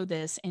 download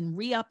this and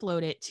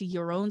re-upload it to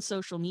your own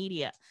social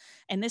media.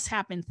 And this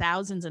happened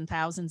thousands and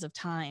thousands of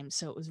times.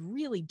 So it was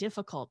really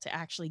difficult to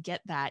actually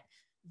get that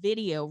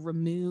video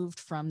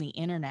removed from the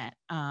internet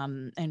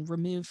and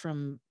removed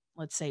from,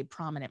 let's say,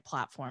 prominent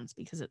platforms,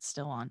 because it's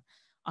still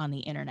on the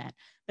internet.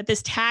 But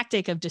this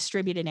tactic of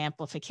distributed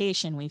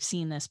amplification, we've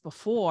seen this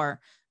before,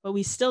 but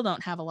we still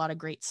don't have a lot of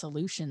great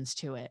solutions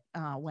to it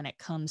when it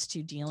comes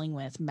to dealing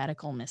with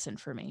medical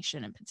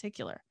misinformation in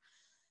particular.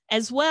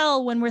 As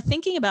well, when we're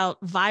thinking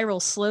about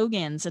viral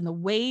slogans and the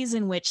ways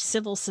in which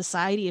civil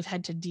society have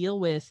had to deal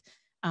with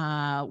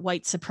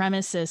white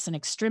supremacists and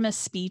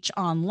extremist speech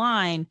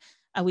online,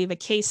 we have a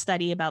case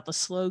study about the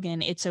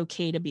slogan, "It's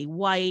okay to be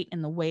white,"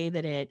 and the way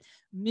that it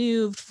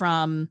moved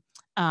from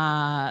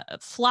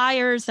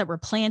flyers that were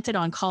planted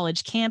on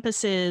college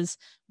campuses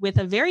with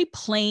a very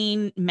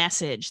plain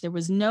message. There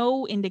was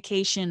no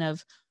indication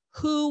of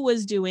who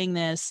was doing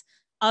this,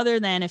 other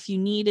than if you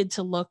needed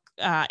to look,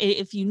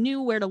 if you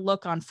knew where to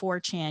look on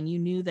 4chan, you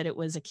knew that it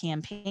was a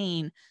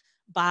campaign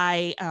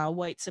by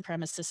white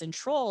supremacists and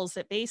trolls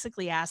that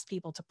basically asked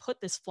people to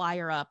put this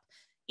flyer up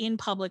in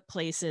public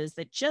places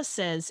that just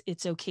says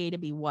it's okay to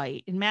be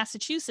white. In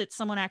Massachusetts,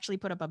 someone actually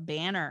put up a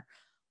banner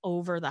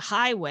over the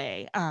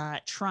highway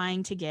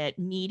trying to get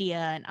media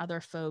and other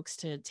folks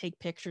to take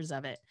pictures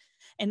of it.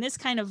 And this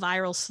kind of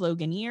viral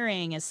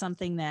sloganeering is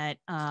something that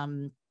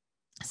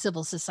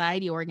civil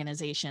society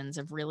organizations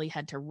have really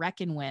had to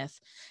reckon with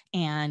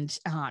and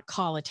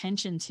call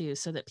attention to,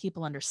 so that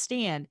people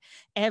understand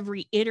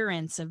every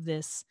iterance of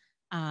this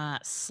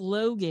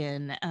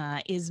slogan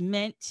is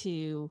meant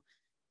to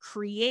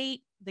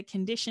create the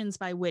conditions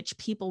by which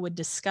people would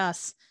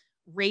discuss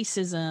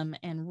racism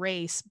and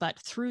race, but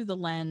through the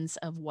lens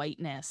of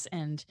whiteness,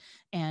 and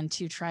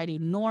to try to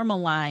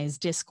normalize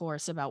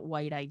discourse about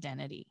white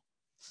identity.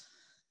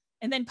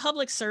 And then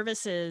public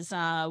services,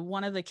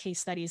 one of the case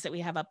studies that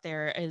we have up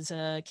there is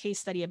a case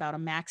study about a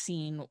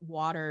Maxine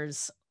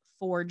Waters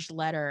forged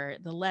letter.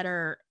 The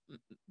letter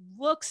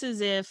looks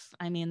as if,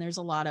 I mean, there's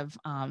a lot of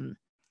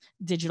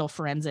digital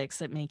forensics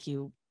that make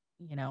you,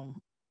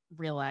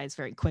 realize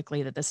very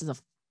quickly that this is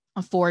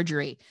a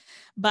forgery.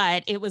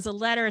 But it was a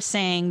letter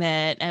saying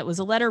that it was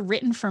a letter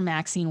written from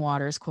Maxine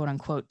Waters, quote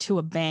unquote, to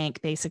a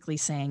bank, basically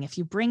saying, if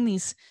you bring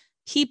these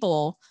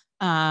people,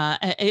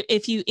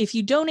 if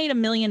you donate $1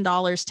 million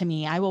to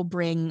me, I will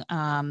bring,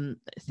 I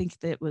think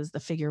that was,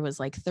 the figure was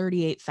like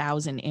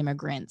 38,000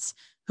 immigrants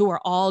who are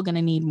all going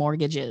to need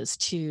mortgages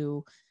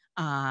to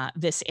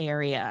this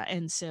area.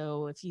 And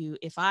so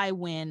if I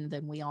win,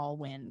 then we all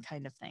win,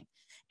 kind of thing.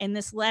 And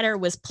this letter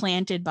was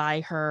planted by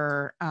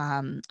her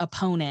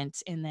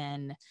opponent, and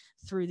then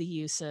through the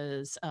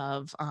uses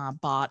of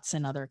bots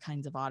and other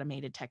kinds of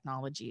automated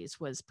technologies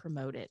was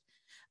promoted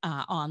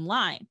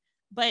online.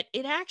 But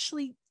it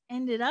actually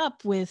ended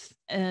up with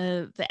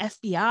the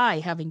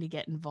FBI having to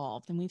get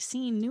involved. And we've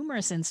seen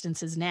numerous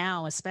instances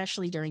now,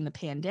 especially during the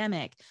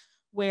pandemic,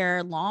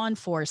 where law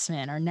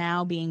enforcement are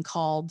now being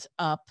called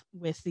up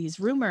with these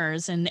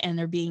rumors, and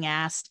they're being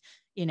asked,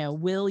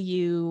 will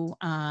you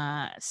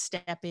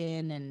step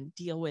in and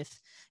deal with,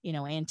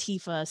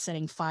 Antifa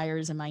setting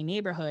fires in my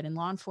neighborhood? And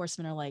law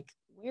enforcement are like,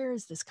 where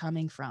is this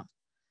coming from?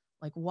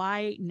 Like,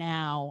 why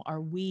now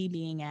are we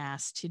being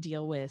asked to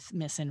deal with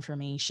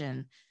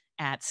misinformation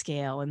at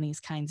scale and these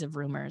kinds of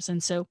rumors?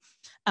 And so,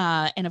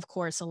 and of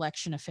course,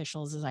 election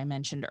officials, as I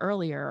mentioned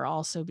earlier, are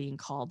also being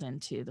called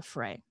into the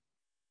fray.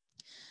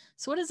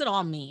 So what does it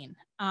all mean?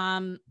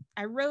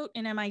 I wrote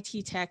in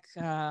MIT Tech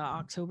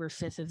October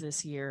 5th of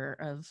this year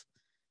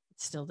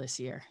it's still this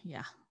year.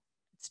 Yeah,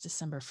 it's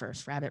December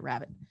 1st,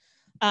 rabbit.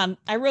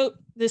 I wrote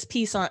this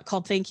piece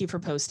called Thank You for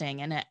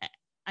Posting. And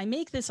I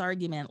make this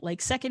argument,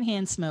 like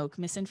secondhand smoke,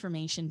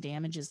 misinformation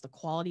damages the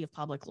quality of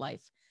public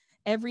life.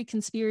 Every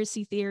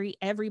conspiracy theory,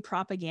 every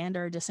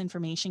propaganda or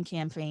disinformation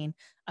campaign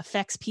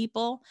affects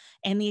people,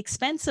 and the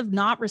expense of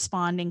not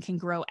responding can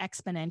grow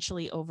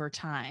exponentially over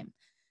time.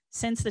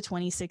 Since the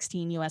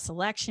 2016 US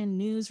election,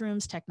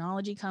 newsrooms,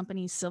 technology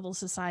companies, civil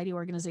society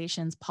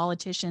organizations,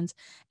 politicians,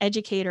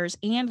 educators,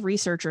 and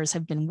researchers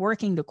have been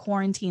working to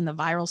quarantine the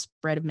viral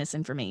spread of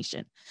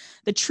misinformation.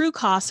 The true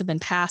costs have been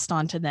passed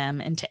on to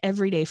them and to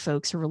everyday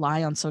folks who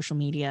rely on social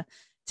media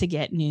to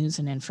get news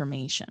and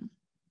information.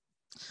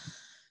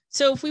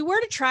 So if we were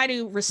to try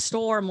to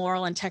restore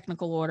moral and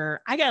technical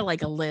order, I got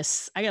like a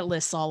list. I got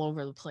lists all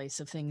over the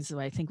place of things that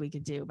I think we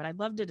could do, but I'd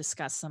love to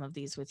discuss some of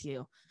these with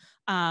you.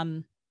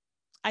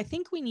 I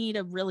think we need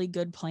a really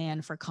good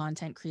plan for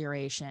content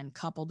curation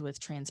coupled with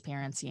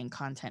transparency and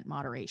content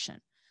moderation.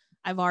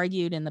 I've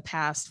argued in the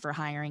past for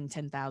hiring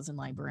 10,000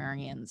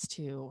 librarians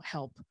to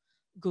help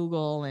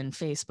Google and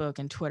Facebook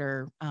and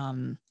Twitter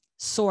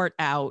sort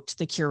out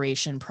the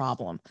curation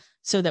problem,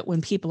 so that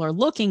when people are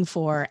looking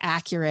for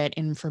accurate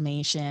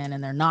information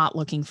and they're not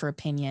looking for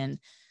opinion,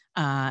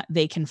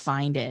 they can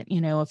find it.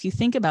 If you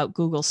think about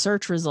Google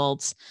search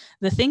results,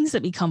 the things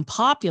that become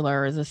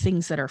popular are the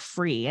things that are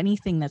free.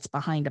 Anything that's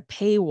behind a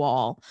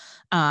paywall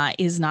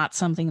is not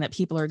something that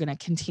people are going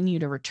to continue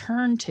to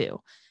return to.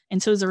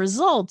 And so as a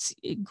result,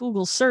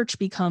 Google search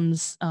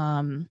becomes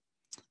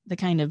the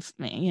kind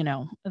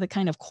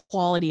of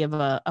quality of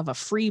a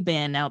free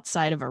bin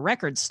outside of a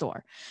record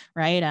store,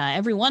 right?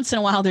 Every once in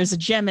a while, there's a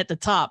gem at the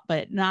top,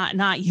 but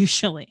not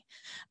usually.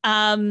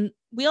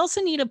 We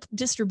also need a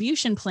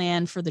distribution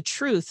plan for the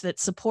truth that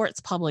supports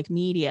public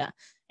media,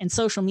 and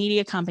social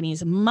media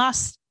companies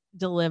must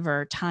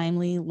deliver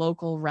timely,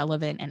 local,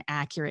 relevant, and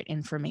accurate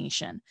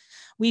information.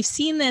 We've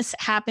seen this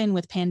happen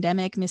with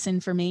pandemic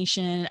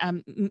misinformation,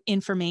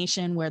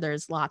 information where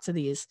there's lots of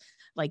these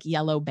like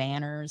yellow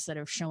banners that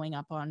are showing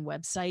up on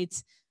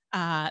websites.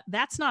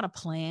 That's not a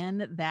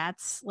plan.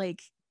 That's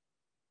like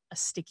a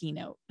sticky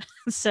note.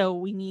 So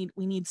we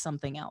need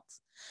something else.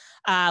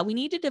 We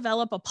need to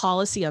develop a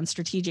policy on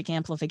strategic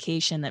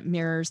amplification that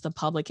mirrors the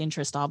public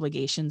interest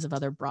obligations of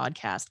other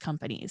broadcast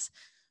companies.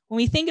 When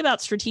we think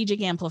about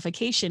strategic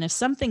amplification, if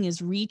something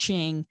is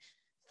reaching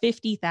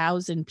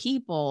 50,000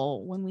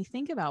 people, when we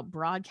think about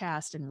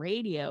broadcast and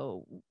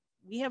radio,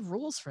 we have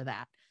rules for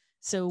that.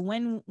 So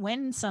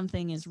when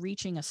something is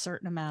reaching a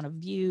certain amount of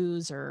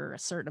views or a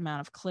certain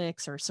amount of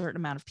clicks or a certain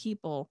amount of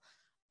people,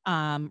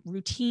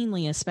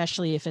 routinely,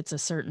 especially if it's a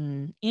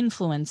certain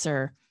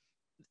influencer,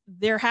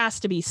 there has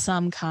to be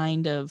some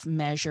kind of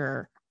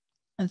measure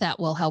that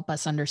will help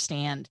us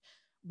understand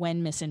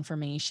when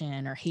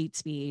misinformation or hate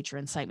speech or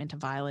incitement to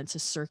violence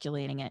is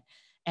circulating at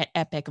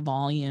epic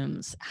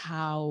volumes.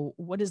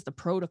 What is the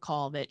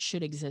protocol that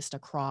should exist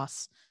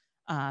across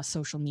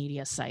social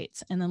media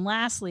sites? And then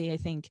lastly, I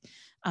think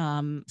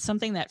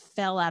something that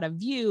fell out of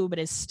view but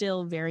is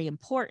still very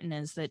important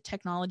is that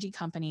technology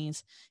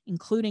companies,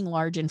 including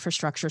large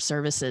infrastructure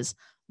services,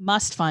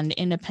 must fund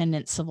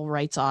independent civil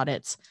rights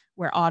audits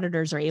where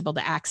auditors are able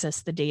to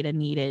access the data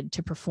needed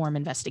to perform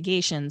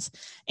investigations,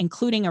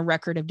 including a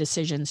record of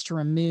decisions to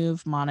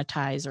remove,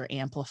 monetize, or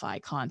amplify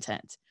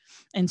content.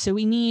 And so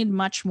we need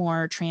much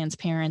more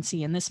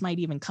transparency, and this might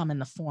even come in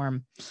the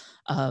form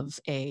of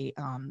a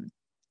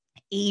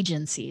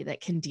agency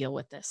that can deal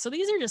with this. So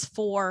these are just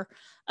 4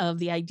 of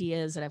the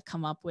ideas that I've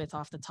come up with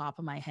off the top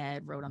of my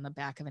head, wrote on the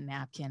back of a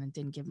napkin, and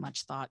didn't give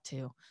much thought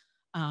to.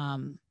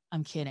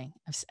 I'm kidding.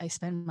 I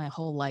spend my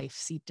whole life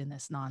seeped in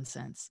this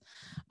nonsense.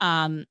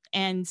 And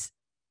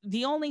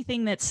the only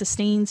thing that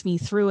sustains me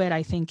through it,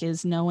 I think,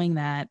 is knowing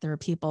that there are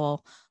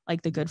people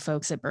like the good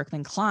folks at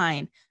Berkman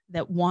Klein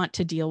that want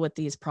to deal with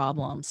these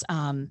problems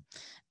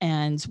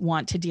and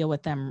want to deal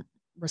with them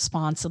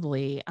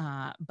responsibly,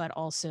 but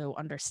also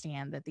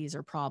understand that these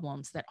are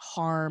problems that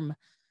harm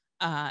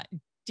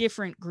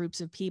different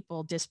groups of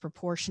people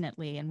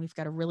disproportionately. And we've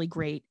got a really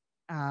great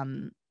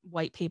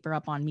white paper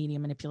up on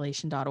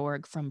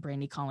mediamanipulation.org from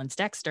Brandy Collins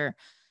Dexter,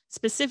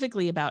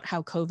 specifically about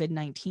how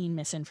COVID-19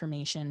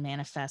 misinformation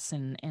manifests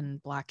in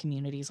Black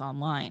communities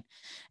online.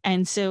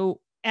 And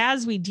so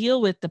as we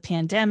deal with the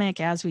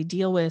pandemic, as we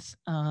deal with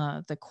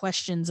the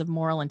questions of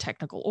moral and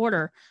technical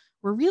order,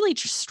 we're really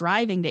just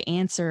striving to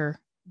answer,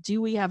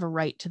 do we have a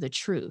right to the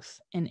truth?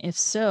 And if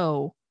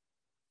so,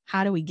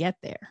 how do we get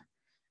there?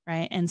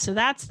 Right. And so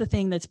that's the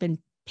thing that's been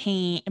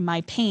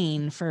my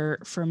pain for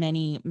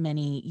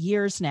many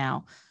years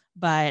now.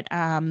 But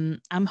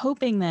I'm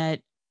hoping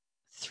that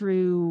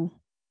through,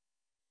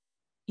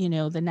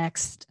 the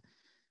next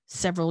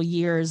several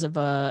years of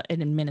an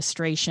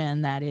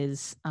administration that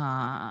is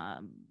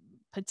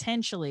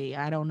potentially,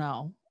 I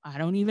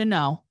don't even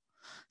know,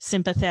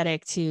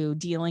 sympathetic to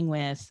dealing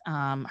with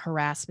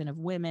harassment of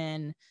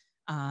women,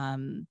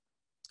 the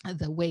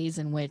ways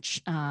in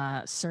which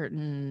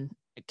certain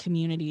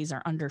communities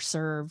are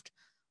underserved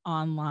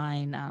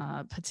online,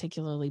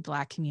 particularly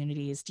Black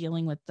communities,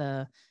 dealing with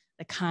the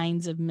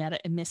kinds of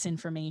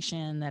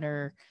misinformation that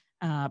are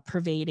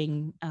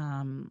pervading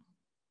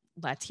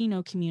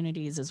Latino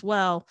communities as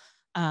well,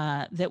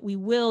 that we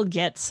will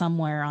get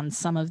somewhere on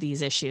some of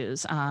these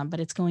issues, but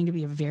it's going to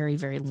be a very,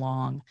 very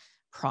long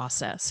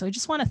process. So I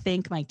just want to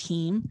thank my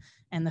team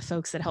and the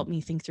folks that help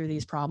me think through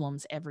these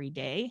problems every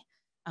day.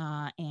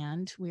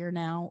 And we are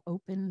now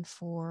open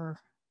for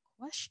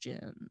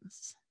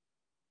questions.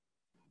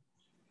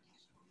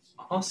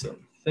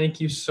 Awesome. Thank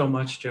you so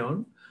much,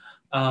 Joan.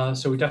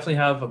 So we definitely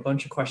have a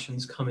bunch of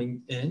questions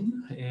coming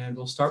in, and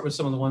we'll start with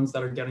some of the ones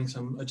that are getting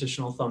some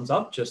additional thumbs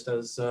up, just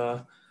as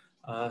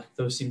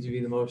those seem to be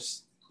the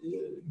most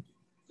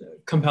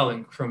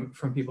compelling from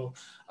people.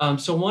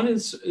 So one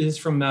is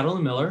from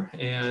Madeline Miller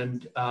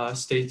and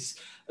states,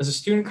 as a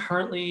student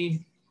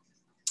currently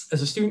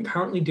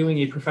doing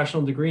a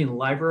professional degree in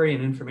library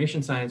and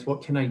information science,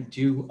 what can I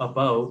do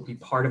about be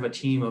part of a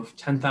team of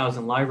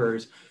 10,000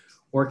 libraries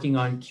working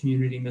on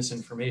community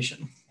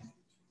misinformation?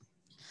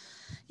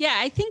 Yeah,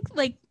 I think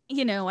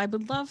I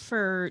would love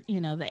for,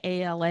 the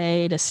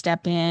ALA to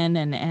step in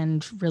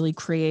and really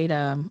create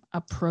a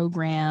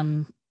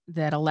program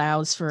that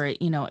allows for,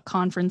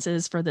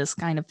 conferences for this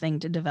kind of thing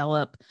to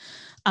develop.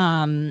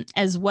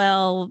 As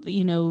well,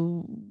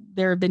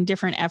 there have been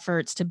different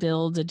efforts to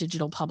build a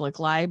digital public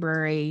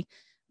library,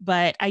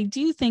 but I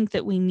do think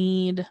that we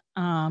need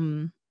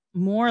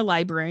more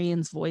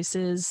librarians'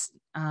 voices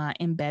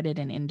embedded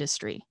in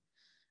industry.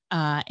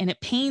 And it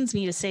pains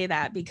me to say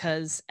that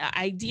because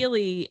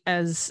ideally,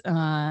 as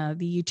the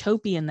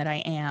utopian that I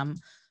am,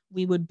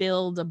 we would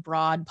build a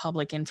broad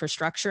public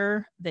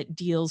infrastructure that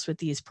deals with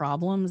these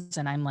problems.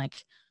 And I'm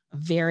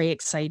very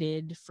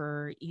excited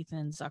for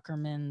Ethan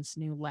Zuckerman's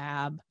new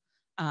lab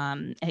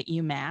at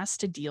UMass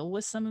to deal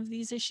with some of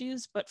these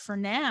issues. But for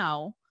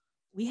now,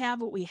 we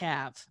have what we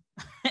have.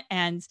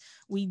 And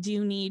we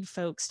do need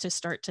folks to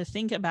start to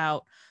think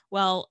about,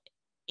 well,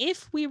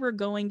 if we were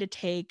going to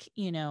take,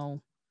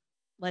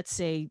 let's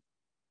say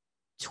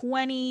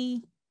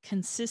 20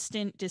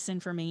 consistent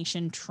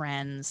disinformation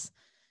trends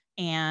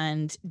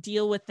and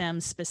deal with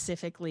them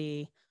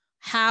specifically,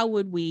 how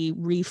would we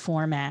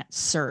reformat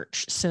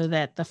search so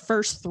that the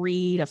first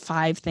 3 to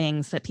 5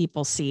 things that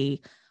people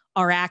see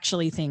are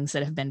actually things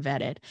that have been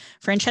vetted?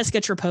 Francesca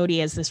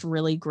Tripodi has this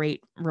really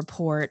great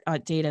report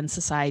at Data and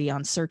Society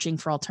on searching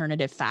for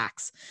alternative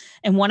facts.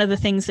 And one of the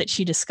things that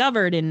she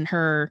discovered in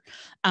her,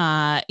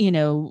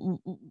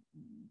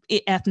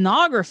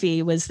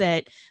 ethnography was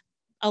that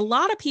a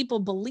lot of people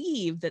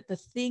believe that the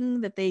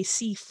thing that they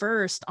see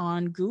first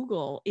on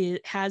Google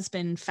has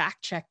been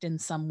fact checked in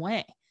some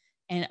way.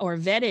 or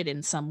vetted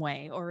in some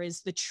way, or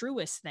is the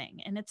truest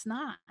thing, and it's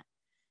not.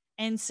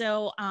 And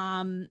so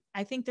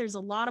I think there's a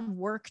lot of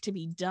work to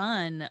be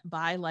done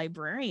by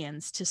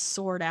librarians to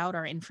sort out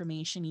our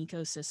information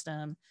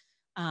ecosystem,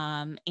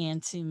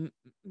 and to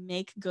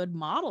make good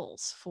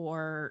models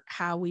for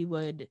how we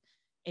would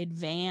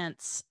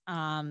advance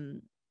a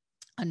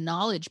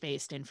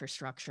knowledge-based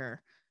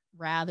infrastructure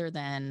rather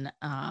than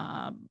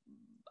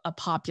a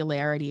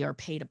popularity or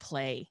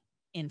pay-to-play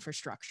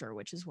infrastructure,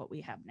 which is what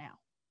we have now.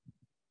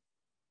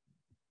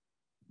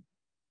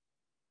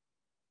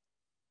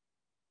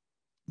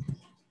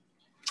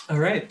 All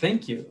right,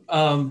 thank you.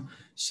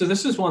 So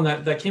this is one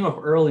that came up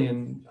early,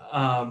 and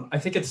I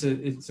think it's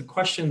a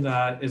question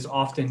that is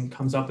often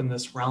comes up in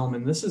this realm.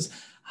 And this is,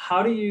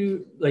 how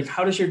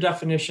does your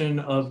definition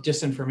of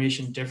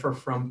disinformation differ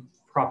from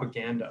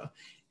propaganda?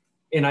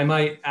 And I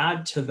might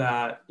add to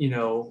that,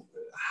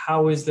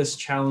 how is this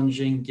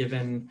challenging,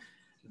 given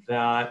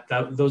that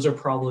those are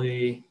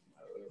probably,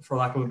 for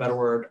lack of a better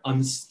word,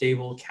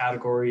 unstable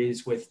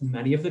categories with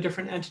many of the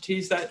different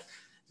entities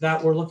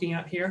that we're looking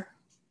at here?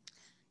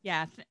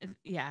 Yeah.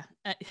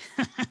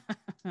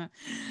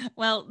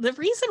 Well, the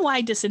reason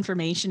why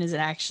disinformation is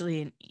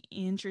actually an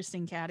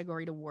interesting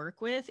category to work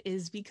with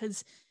is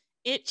because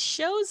it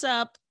shows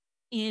up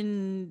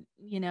in,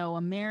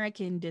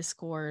 American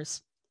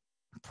discourse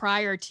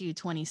prior to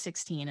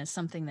 2016 as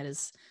something that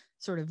is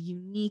sort of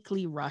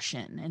uniquely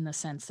Russian, in the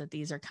sense that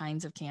these are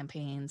kinds of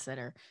campaigns that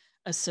are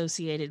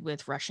associated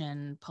with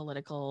Russian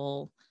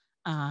political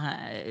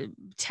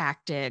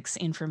tactics,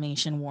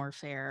 information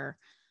warfare.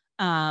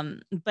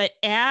 But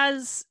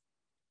as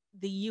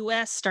the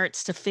US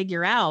starts to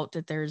figure out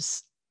that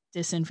there's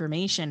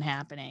disinformation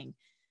happening,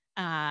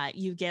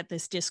 you get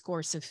this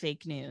discourse of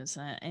fake news.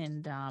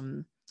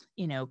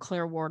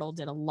 Claire Wardle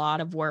did a lot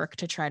of work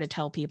to try to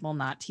tell people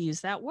not to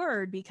use that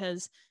word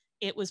because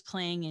it was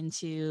playing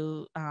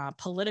into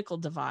political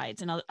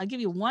divides. And I'll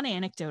give you one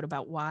anecdote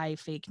about why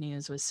fake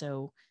news was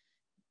so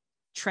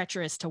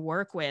treacherous to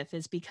work with,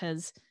 is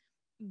because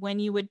when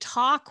you would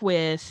talk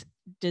with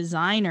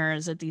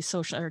designers at these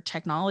social, or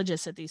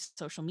technologists at these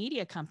social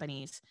media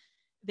companies,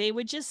 they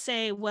would just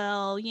say,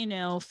 well,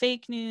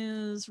 fake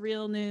news,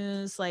 real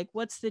news, like,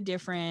 what's the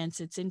difference?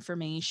 It's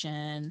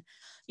information,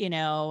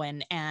 and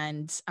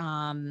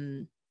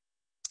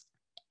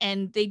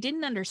they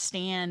didn't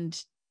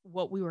understand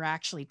what we were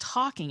actually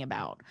talking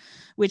about,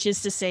 which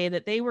is to say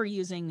that they were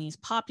using these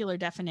popular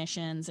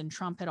definitions, and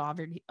Trump had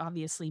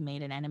obviously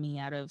made an enemy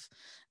out of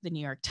the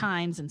New York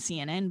Times and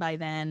CNN by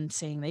then,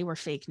 saying they were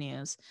fake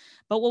news.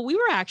 But what we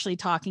were actually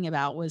talking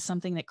about was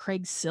something that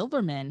Craig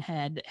Silverman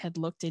had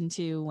looked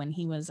into when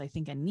he was, I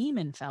think, a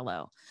Nieman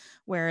Fellow,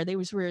 where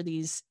were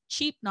these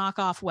cheap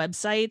knockoff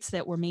websites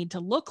that were made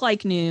to look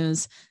like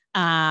news,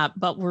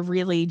 but were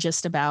really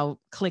just about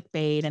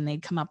clickbait, and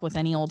they'd come up with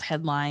any old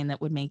headline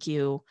that would make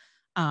you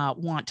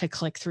want to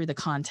click through the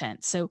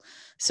content. So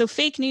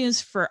fake news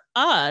for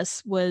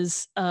us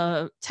was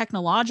a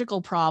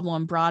technological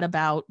problem brought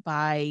about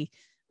by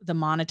the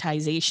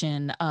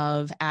monetization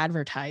of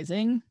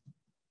advertising,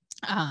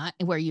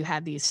 where you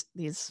had these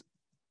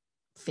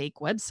fake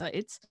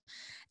websites.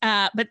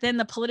 But then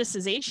the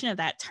politicization of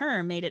that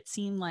term made it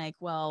seem like,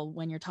 well,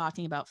 when you're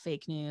talking about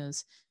fake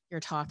news, you're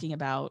talking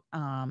about,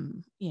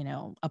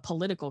 a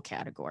political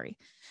category.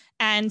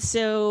 And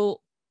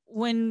so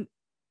when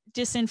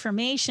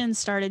disinformation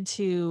started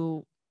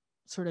to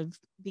sort of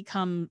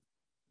become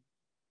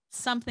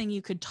something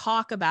you could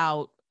talk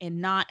about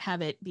and not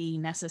have it be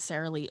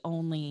necessarily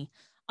only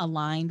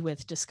aligned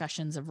with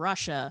discussions of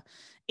Russia,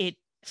 it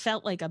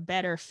felt like a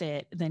better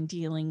fit than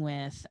dealing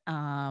with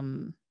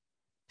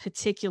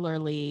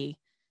particularly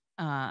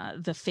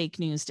the fake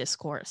news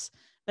discourse.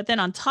 But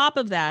then on top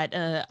of that,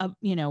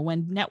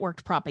 when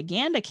networked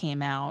propaganda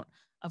came out,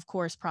 of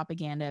course,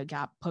 propaganda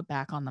got put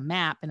back on the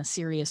map in a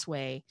serious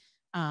way,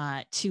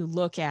 to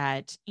look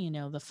at,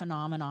 the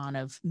phenomenon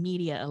of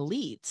media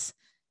elites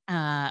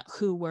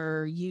who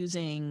were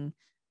using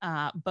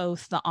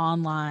both the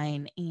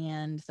online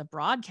and the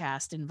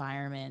broadcast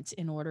environment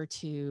in order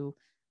to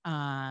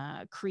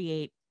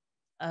create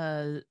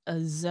a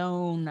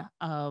zone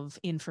of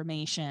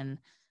information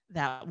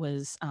that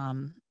was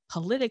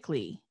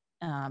politically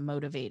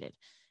motivated.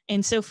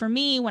 And so for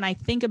me, when I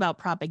think about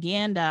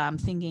propaganda, I'm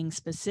thinking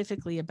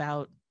specifically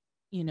about,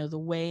 the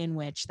way in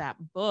which that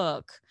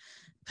book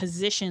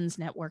positions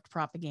network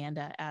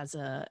propaganda as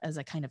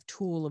a kind of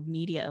tool of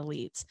media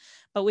elites.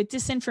 But with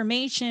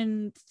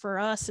disinformation, for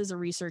us as a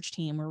research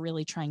team, we're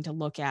really trying to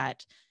look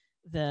at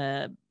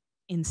the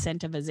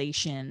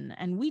incentivization.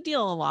 And we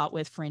deal a lot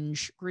with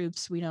fringe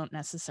groups. We don't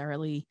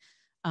necessarily,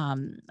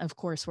 of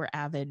course, we're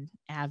avid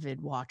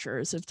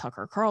watchers of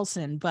Tucker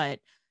Carlson,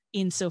 but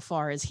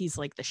insofar as he's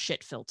like the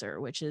shit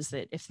filter, which is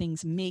that if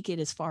things make it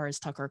as far as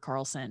Tucker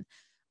Carlson,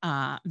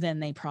 then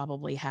they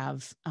probably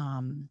have,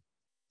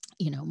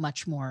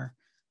 much more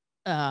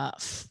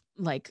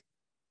like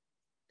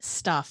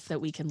stuff that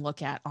we can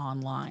look at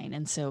online.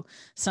 And so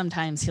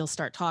sometimes he'll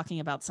start talking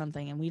about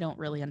something and we don't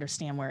really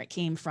understand where it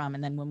came from.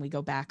 And then when we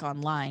go back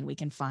online, we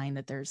can find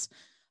that there's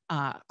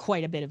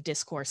quite a bit of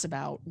discourse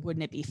about,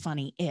 wouldn't it be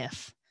funny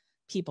if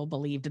people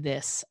believed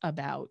this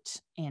about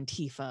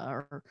Antifa,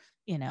 or,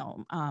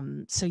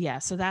 so yeah,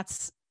 so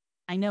that's,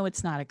 I know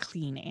it's not a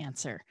clean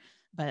answer,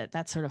 but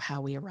that's sort of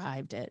how we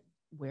arrived at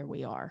where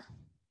we are.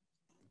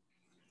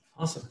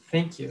 Awesome,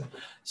 thank you.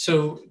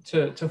 So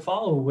to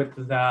follow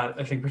with that,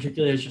 I think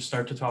particularly as you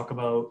start to talk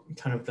about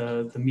kind of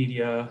the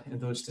media and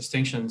those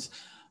distinctions,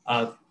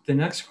 the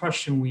next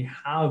question we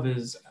have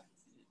is,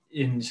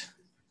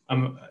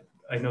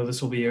 I know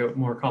this will be a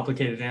more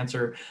complicated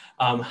answer.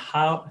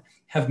 How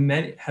have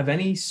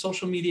any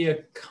social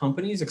media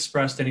companies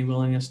expressed any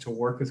willingness to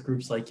work with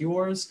groups like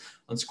yours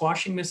on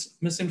squashing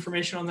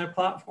misinformation on their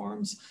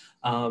platforms?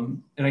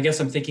 And I guess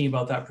I'm thinking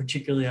about that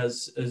particularly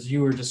as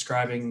you were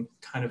describing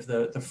kind of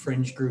the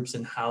fringe groups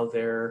and how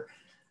they're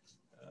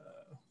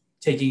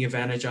taking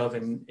advantage of,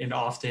 and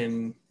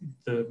often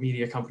the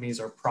media companies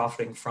are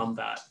profiting from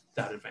that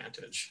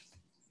advantage.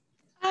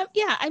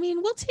 Yeah, I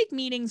mean, we'll take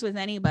meetings with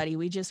anybody.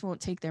 We just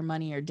won't take their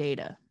money or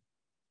data,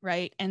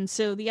 right? And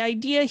so the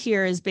idea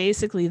here is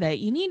basically that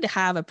you need to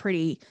have a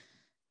pretty,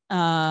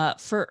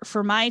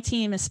 for my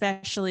team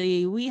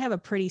especially, we have a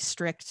pretty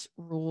strict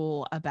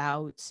rule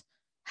about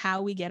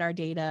how we get our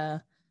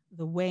data,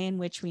 the way in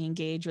which we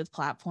engage with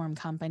platform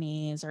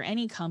companies or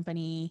any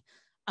company.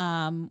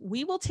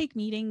 We will take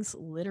meetings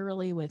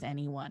literally with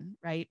anyone,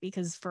 right?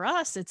 Because for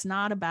us, it's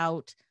not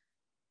about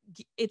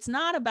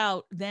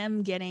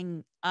them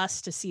getting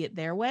us to see it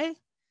their way.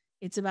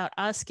 It's about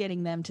us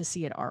getting them to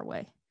see it our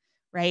way,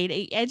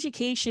 right?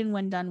 Education,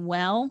 when done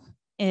well,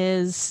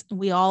 is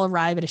we all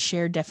arrive at a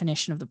shared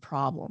definition of the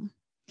problem.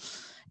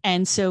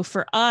 And so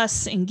for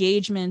us,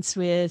 engagements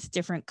with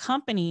different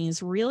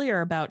companies really are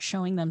about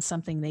showing them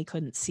something they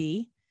couldn't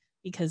see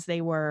because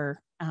they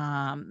were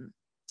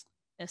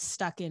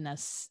stuck in a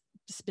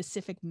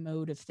specific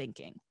mode of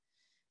thinking.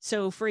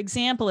 So, for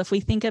example, if we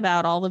think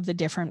about all of the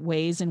different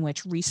ways in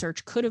which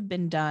research could have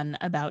been done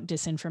about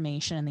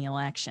disinformation in the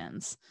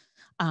elections,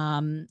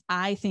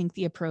 I think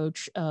the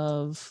approach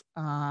of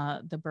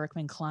the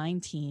Berkman-Klein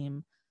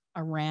team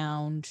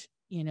around,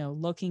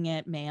 looking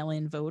at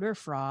mail-in voter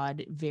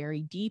fraud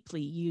very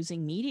deeply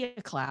using Media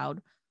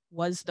Cloud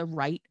was the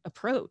right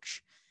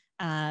approach.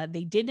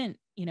 They didn't,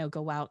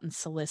 go out and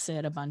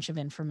solicit a bunch of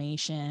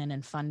information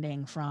and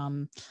funding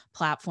from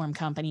platform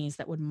companies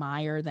that would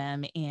mire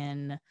them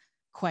in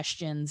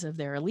questions of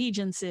their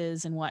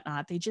allegiances and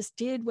whatnot. They just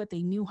did what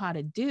they knew how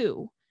to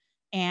do.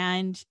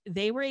 And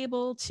they were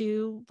able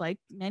to, like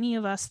many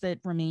of us that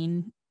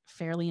remain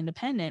fairly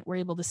independent, were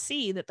able to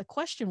see that the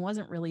question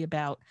wasn't really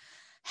about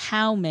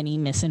how many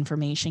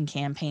misinformation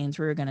campaigns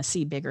we were going to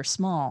see, big or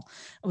small.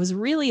 It was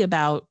really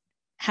about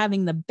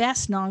having the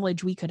best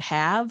knowledge we could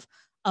have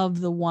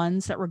of the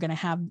ones that were going to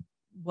have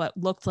what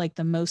looked like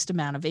the most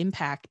amount of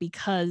impact,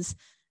 because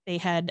they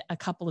had a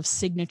couple of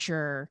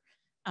signature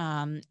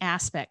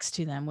aspects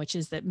to them, which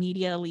is that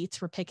media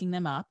elites were picking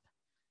them up,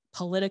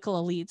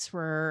 political elites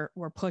were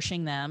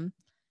pushing them,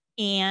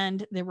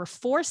 and they were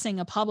forcing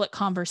a public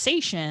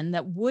conversation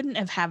that wouldn't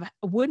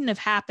have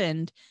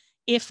happened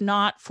if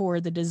not for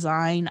the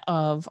design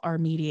of our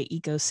media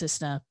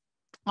ecosystem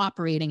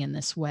operating in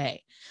this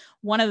way.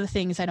 One of the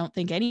things I don't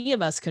think any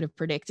of us could have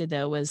predicted,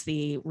 though, was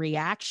the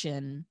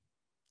reaction,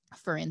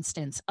 for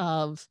instance,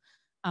 of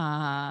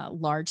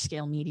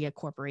large-scale media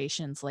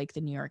corporations like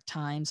the New York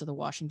Times or the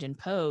Washington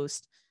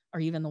Post or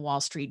even the Wall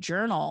Street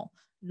Journal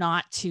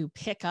not to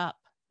pick up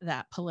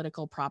that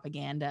political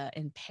propaganda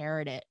and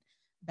parrot it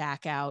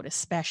back out,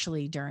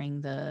 especially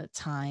during the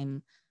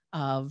time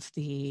of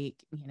the,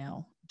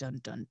 dun,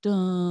 dun,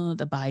 dun,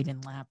 the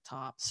Biden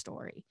laptop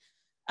story.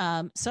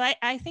 So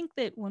I think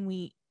that when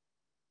we,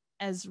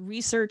 as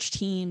research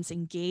teams,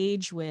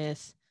 engage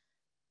with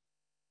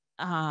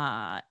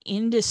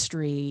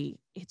industry,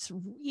 it's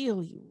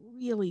really,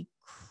 really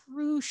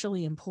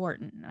crucially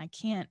important, and I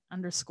can't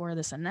underscore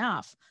this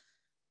enough,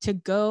 to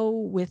go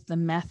with the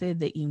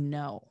method that you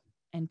know,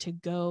 and to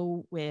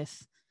go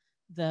with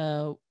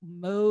the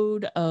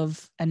mode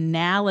of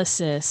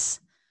analysis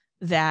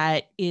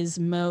that is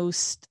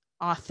most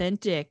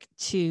authentic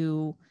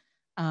to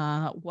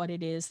what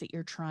it is that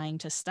you're trying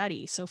to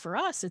study. So for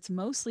us, it's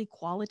mostly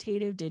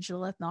qualitative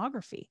digital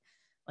ethnography.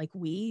 Like,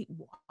 we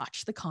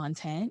watch the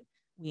content,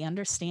 we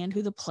understand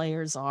who the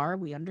players are,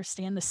 we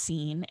understand the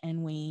scene,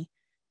 and we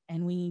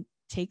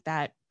take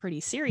that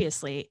pretty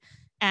seriously.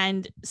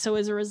 And so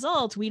as a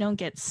result, we don't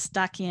get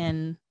stuck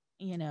in,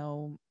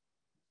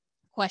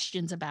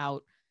 questions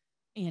about,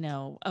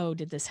 oh,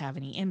 did this have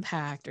any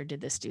impact, or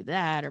did this do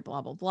that, or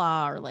blah, blah,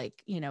 blah, or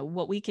like,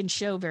 what we can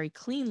show very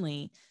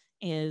cleanly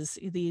is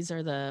these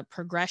are the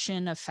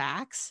progression of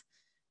facts,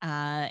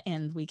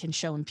 and we can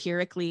show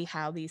empirically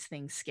how these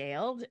things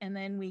scaled, and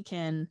then we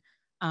can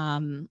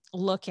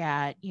look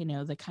at,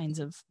 the kinds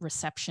of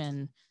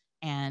reception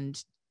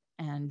and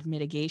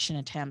mitigation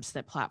attempts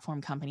that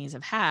platform companies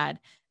have had,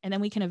 and then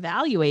we can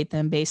evaluate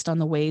them based on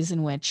the ways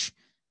in which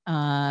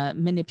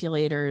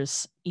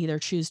manipulators either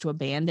choose to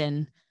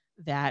abandon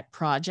that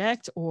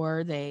project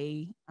or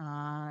they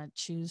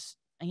choose,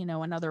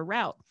 another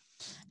route.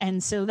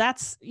 And so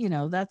that's,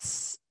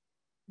 that's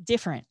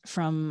different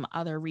from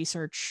other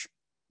research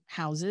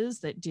houses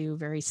that do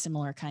very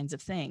similar kinds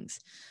of things.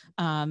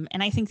 And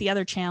I think the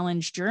other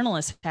challenge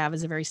journalists have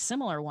is a very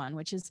similar one,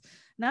 which is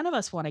none of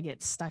us want to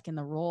get stuck in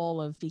the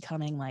role of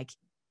becoming like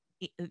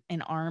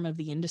an arm of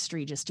the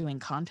industry just doing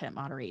content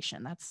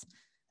moderation.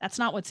 That's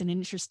not what's an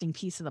interesting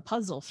piece of the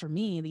puzzle for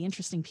me. The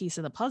interesting piece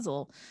of the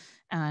puzzle,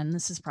 and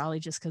this is probably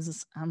just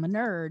because I'm a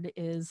nerd,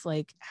 is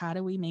like, how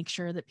do we make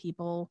sure that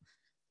people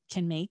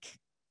can make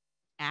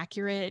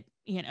accurate,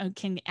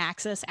 can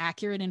access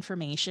accurate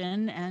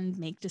information and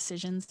make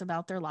decisions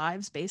about their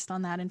lives based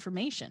on that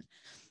information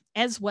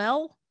as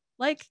well?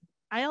 Like,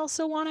 I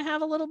also want to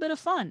have a little bit of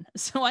fun.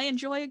 So I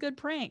enjoy a good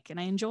prank and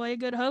I enjoy a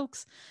good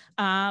hoax.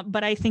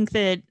 But I think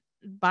that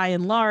by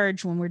and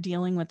large, when we're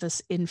dealing with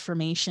this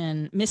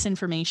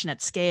misinformation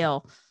at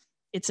scale,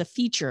 it's a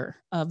feature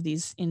of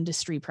these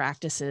industry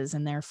practices.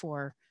 And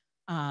therefore,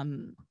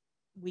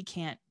 we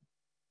can't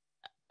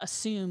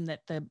assume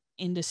that the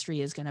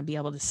industry is going to be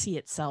able to see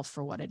itself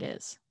for what it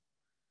is.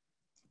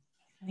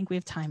 I think we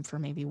have time for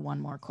maybe one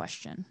more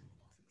question.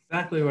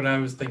 Exactly what I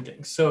was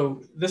thinking.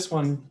 So this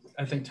one,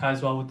 I think,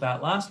 ties well with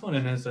that last one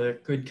and is a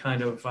good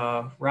kind of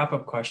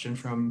wrap-up question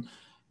from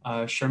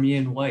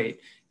Charmian White.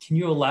 Can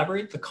you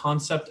elaborate the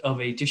concept of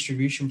a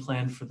distribution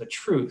plan for the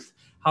truth?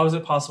 How is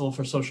it possible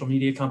for social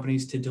media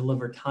companies to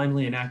deliver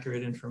timely and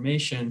accurate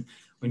information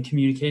when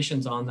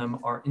communications on them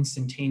are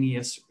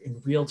instantaneous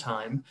in real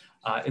time,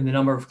 and the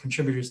number of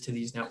contributors to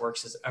these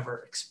networks is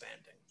ever expanding?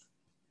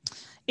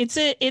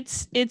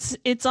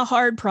 It's a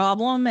hard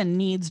problem and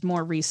needs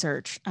more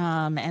research,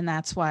 and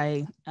that's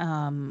why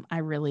I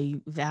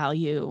really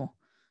value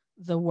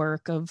the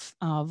work of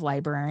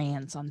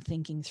librarians on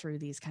thinking through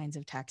these kinds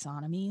of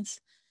taxonomies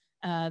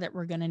that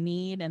we're going to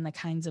need, and the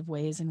kinds of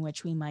ways in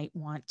which we might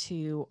want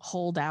to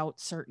hold out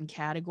certain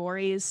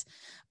categories.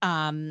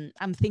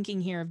 I'm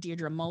thinking here of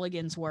Deirdre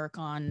Mulligan's work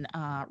on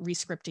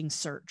rescripting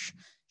search.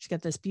 She's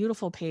got this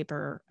beautiful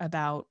paper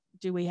about,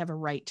 do we have a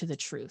right to the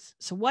truth?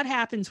 So what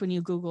happens when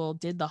you Google,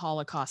 did the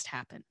Holocaust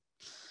happen?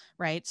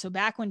 Right? So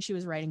back when she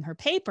was writing her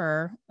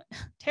paper,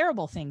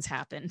 terrible things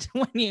happened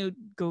when you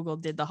Google,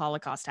 did the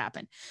Holocaust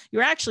happen? You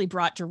were actually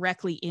brought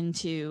directly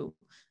into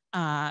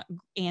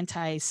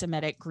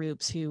anti-Semitic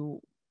groups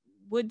who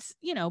would,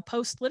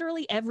 post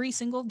literally every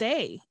single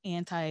day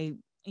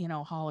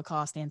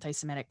Holocaust,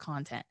 anti-Semitic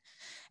content.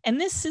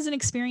 And this is an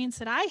experience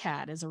that I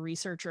had as a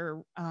researcher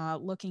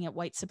looking at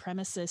white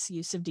supremacists'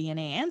 use of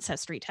DNA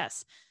ancestry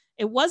tests.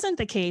 It wasn't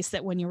the case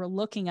that when you were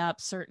looking up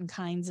certain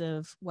kinds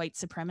of white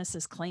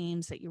supremacist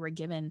claims that you were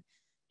given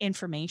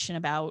information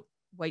about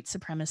white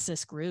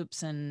supremacist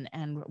groups and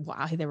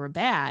why they were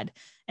bad.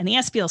 And the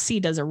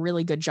SPLC does a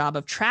really good job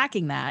of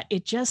tracking that.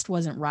 It just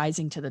wasn't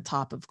rising to the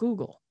top of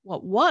Google.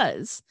 What were,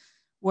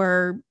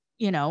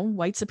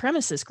 white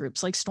supremacist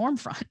groups like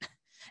Stormfront.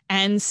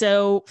 And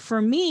so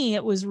for me,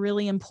 it was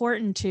really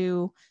important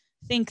to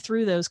think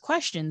through those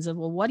questions of,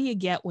 well, what do you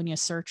get when you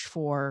search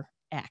for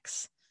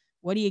X?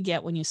 What do you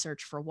get when you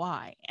search for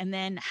Y? And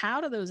then how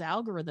do those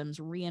algorithms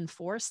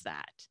reinforce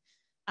that?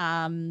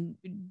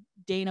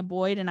 Dana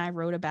Boyd and I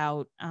wrote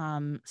about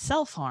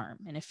self-harm.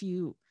 And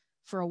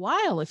for a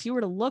while, if you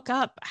were to look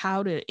up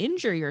how to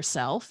injure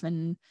yourself,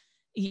 and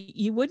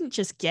you wouldn't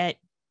just get,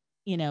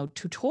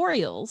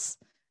 tutorials,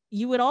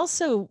 you would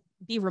also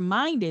be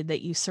reminded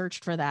that you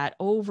searched for that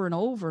over and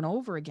over and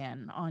over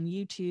again on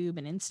YouTube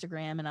and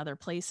Instagram and other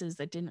places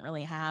that didn't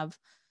really have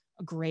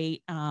a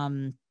great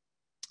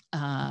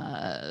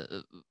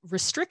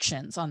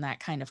restrictions on that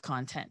kind of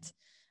content.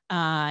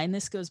 And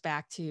this goes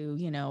back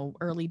to,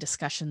 early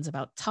discussions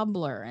about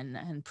Tumblr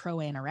and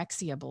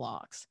pro-anorexia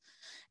blogs.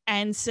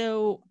 And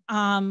so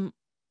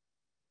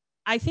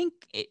I think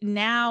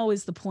now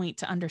is the point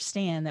to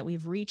understand that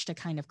we've reached a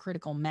kind of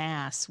critical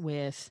mass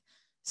with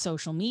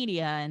social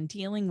media, and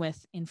dealing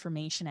with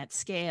information at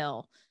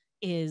scale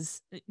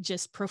is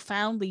just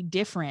profoundly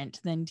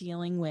different than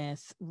dealing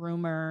with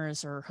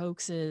rumors or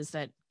hoaxes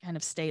that kind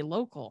of stay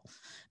local.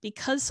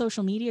 Because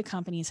social media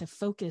companies have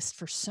focused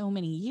for so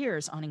many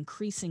years on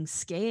increasing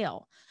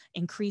scale,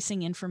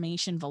 increasing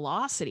information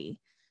velocity,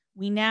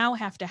 we now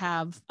have to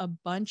have a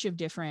bunch of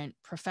different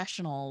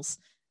professionals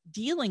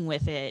dealing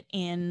with it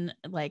in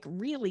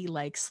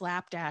really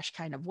slapdash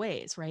kind of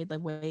ways, right? The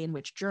way in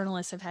which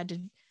journalists have had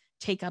to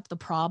take up the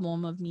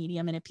problem of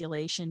media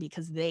manipulation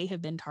because they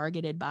have been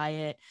targeted by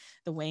it,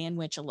 the way in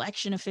which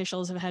election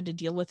officials have had to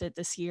deal with it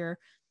this year.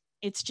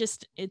 It's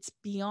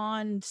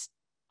beyond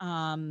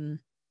a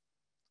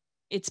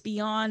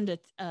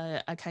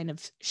kind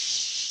of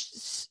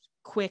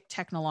quick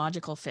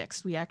technological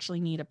fix. We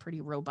actually need a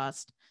pretty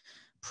robust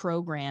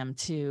program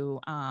to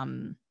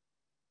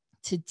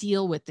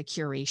deal with the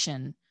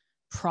curation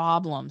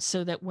problem,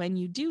 so that when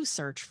you do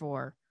search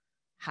for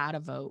how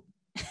to vote,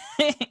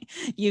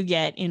 you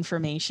get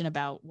information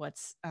about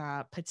what's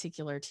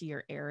particular to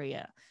your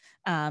area.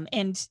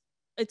 And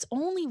it's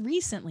only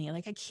recently,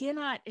 I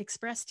cannot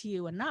express to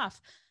you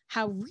enough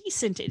how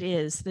recent it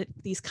is that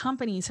these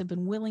companies have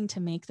been willing to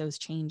make those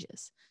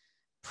changes.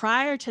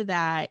 prior to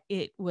that,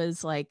 it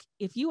was like,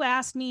 if you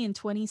asked me in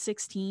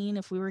 2016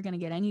 if we were going to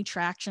get any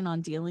traction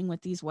on dealing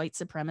with these white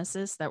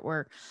supremacists that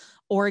were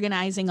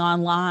organizing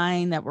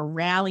online, that were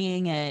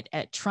rallying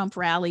at Trump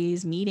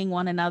rallies, meeting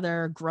one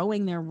another,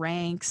 growing their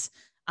ranks,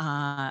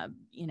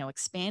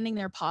 expanding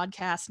their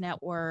podcast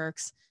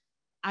networks,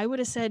 I would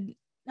have said,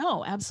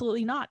 no,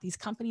 absolutely not. These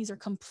companies are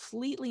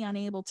completely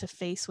unable to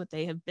face what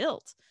they have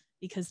built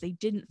because they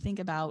didn't think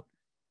about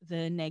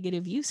the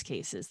negative use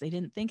cases. They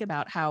didn't think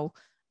about how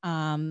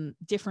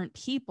different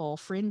people,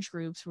 fringe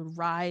groups, would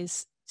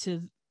rise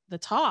to the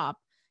top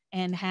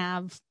and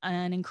have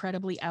an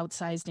incredibly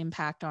outsized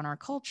impact on our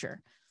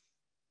culture.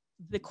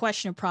 The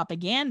question of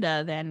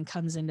propaganda then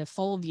comes into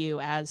full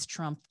view as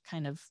Trump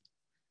kind of,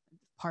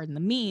 pardon the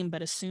meme,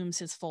 but assumes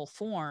his full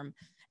form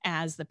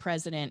as the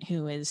president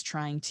who is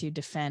trying to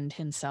defend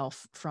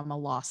himself from a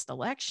lost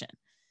election.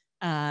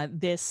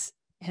 This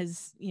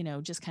has,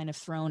 just kind of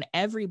thrown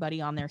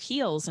everybody on their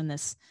heels in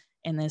this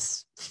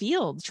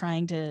field,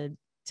 trying to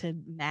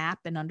map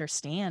and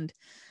understand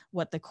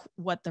what the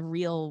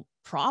real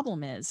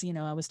problem is.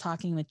 I was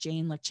talking with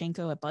Jane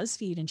Lachenko at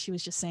BuzzFeed, and she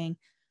was just saying,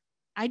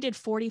 I did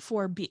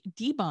 44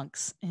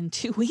 debunks in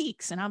 2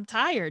 weeks and I'm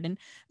tired, and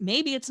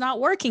maybe it's not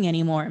working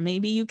anymore.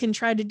 Maybe you can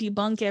try to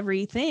debunk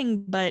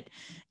everything, but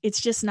it's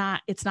just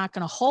not, it's not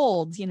going to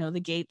hold. The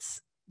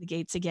gates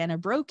again are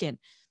broken.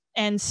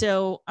 And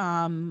so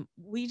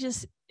we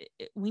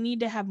need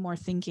to have more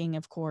thinking,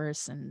 of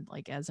course, and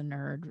like as a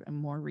nerd, and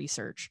more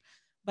research.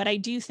 But I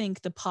do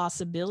think the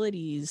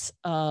possibilities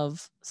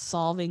of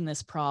solving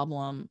this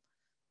problem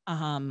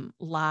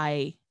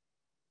lie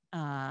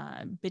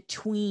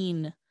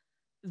between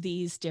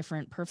these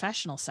different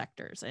professional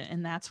sectors.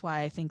 And that's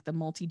why I think the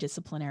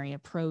multidisciplinary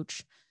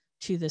approach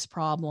to this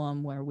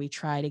problem, where we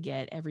try to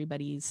get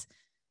everybody's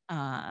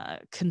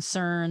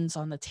concerns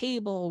on the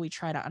table, we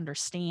try to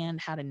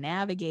understand how to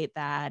navigate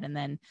that, and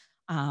then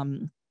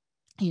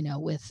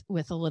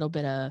with a little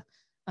bit of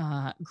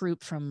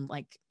group from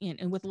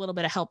with a little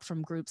bit of help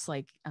from groups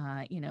like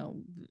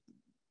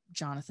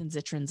Jonathan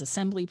Zittrain's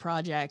Assembly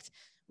Project,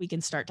 we can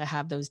start to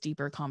have those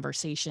deeper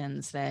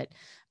conversations that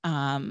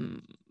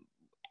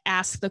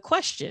ask the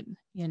question,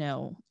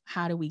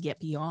 how do we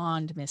get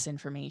beyond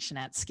misinformation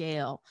at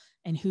scale,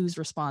 and whose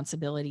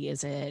responsibility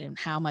is it, and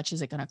how much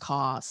is it going to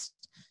cost,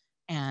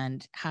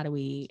 and how do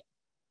we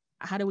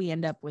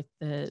end up with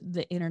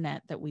the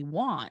internet that we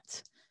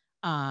want,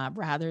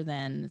 rather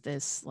than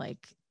this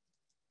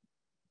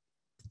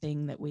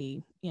thing that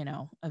we,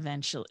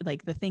 eventually,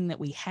 the thing that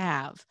we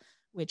have,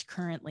 which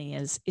currently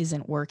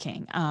isn't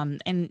working.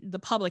 And the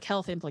public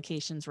health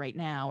implications right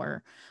now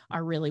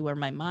are really where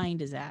my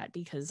mind is at,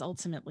 because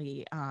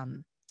ultimately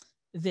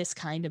this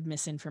kind of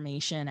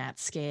misinformation at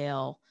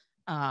scale,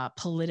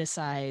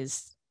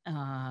 politicized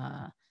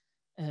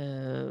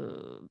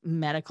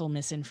medical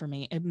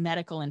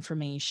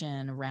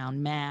information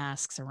around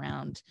masks,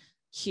 around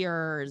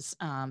cures,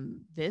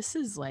 this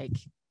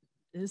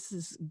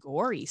is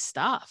gory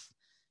stuff,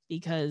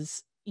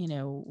 because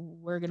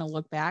we're going to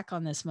look back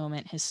on this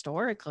moment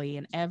historically,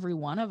 and every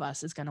one of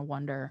us is going to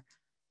wonder,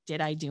 did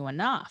I do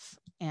enough?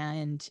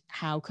 And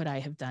how could I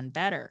have done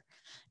better?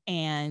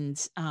 And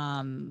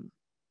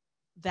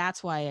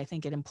that's why I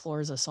think it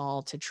implores us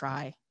all to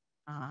try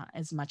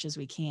as much as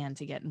we can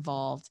to get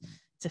involved,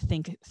 to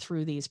think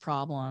through these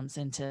problems,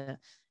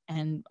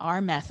 and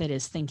our method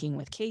is thinking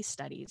with case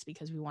studies,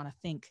 because we want to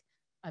think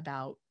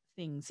about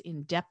things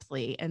in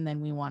depthly, and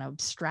then we want to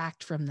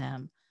abstract from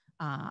them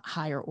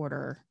higher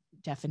order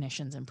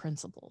definitions and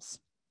principles.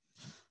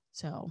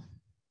 So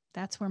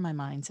that's where my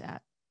mind's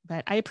at.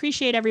 But I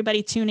appreciate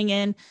everybody tuning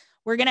in.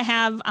 We're going to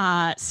have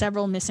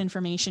several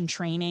misinformation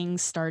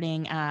trainings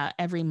starting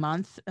every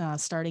month,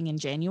 starting in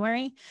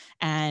January.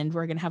 And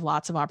we're going to have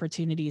lots of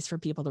opportunities for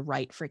people to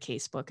write for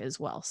Casebook as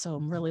well. So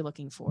I'm really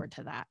looking forward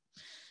to that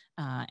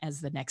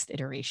as the next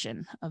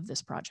iteration of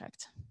this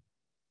project.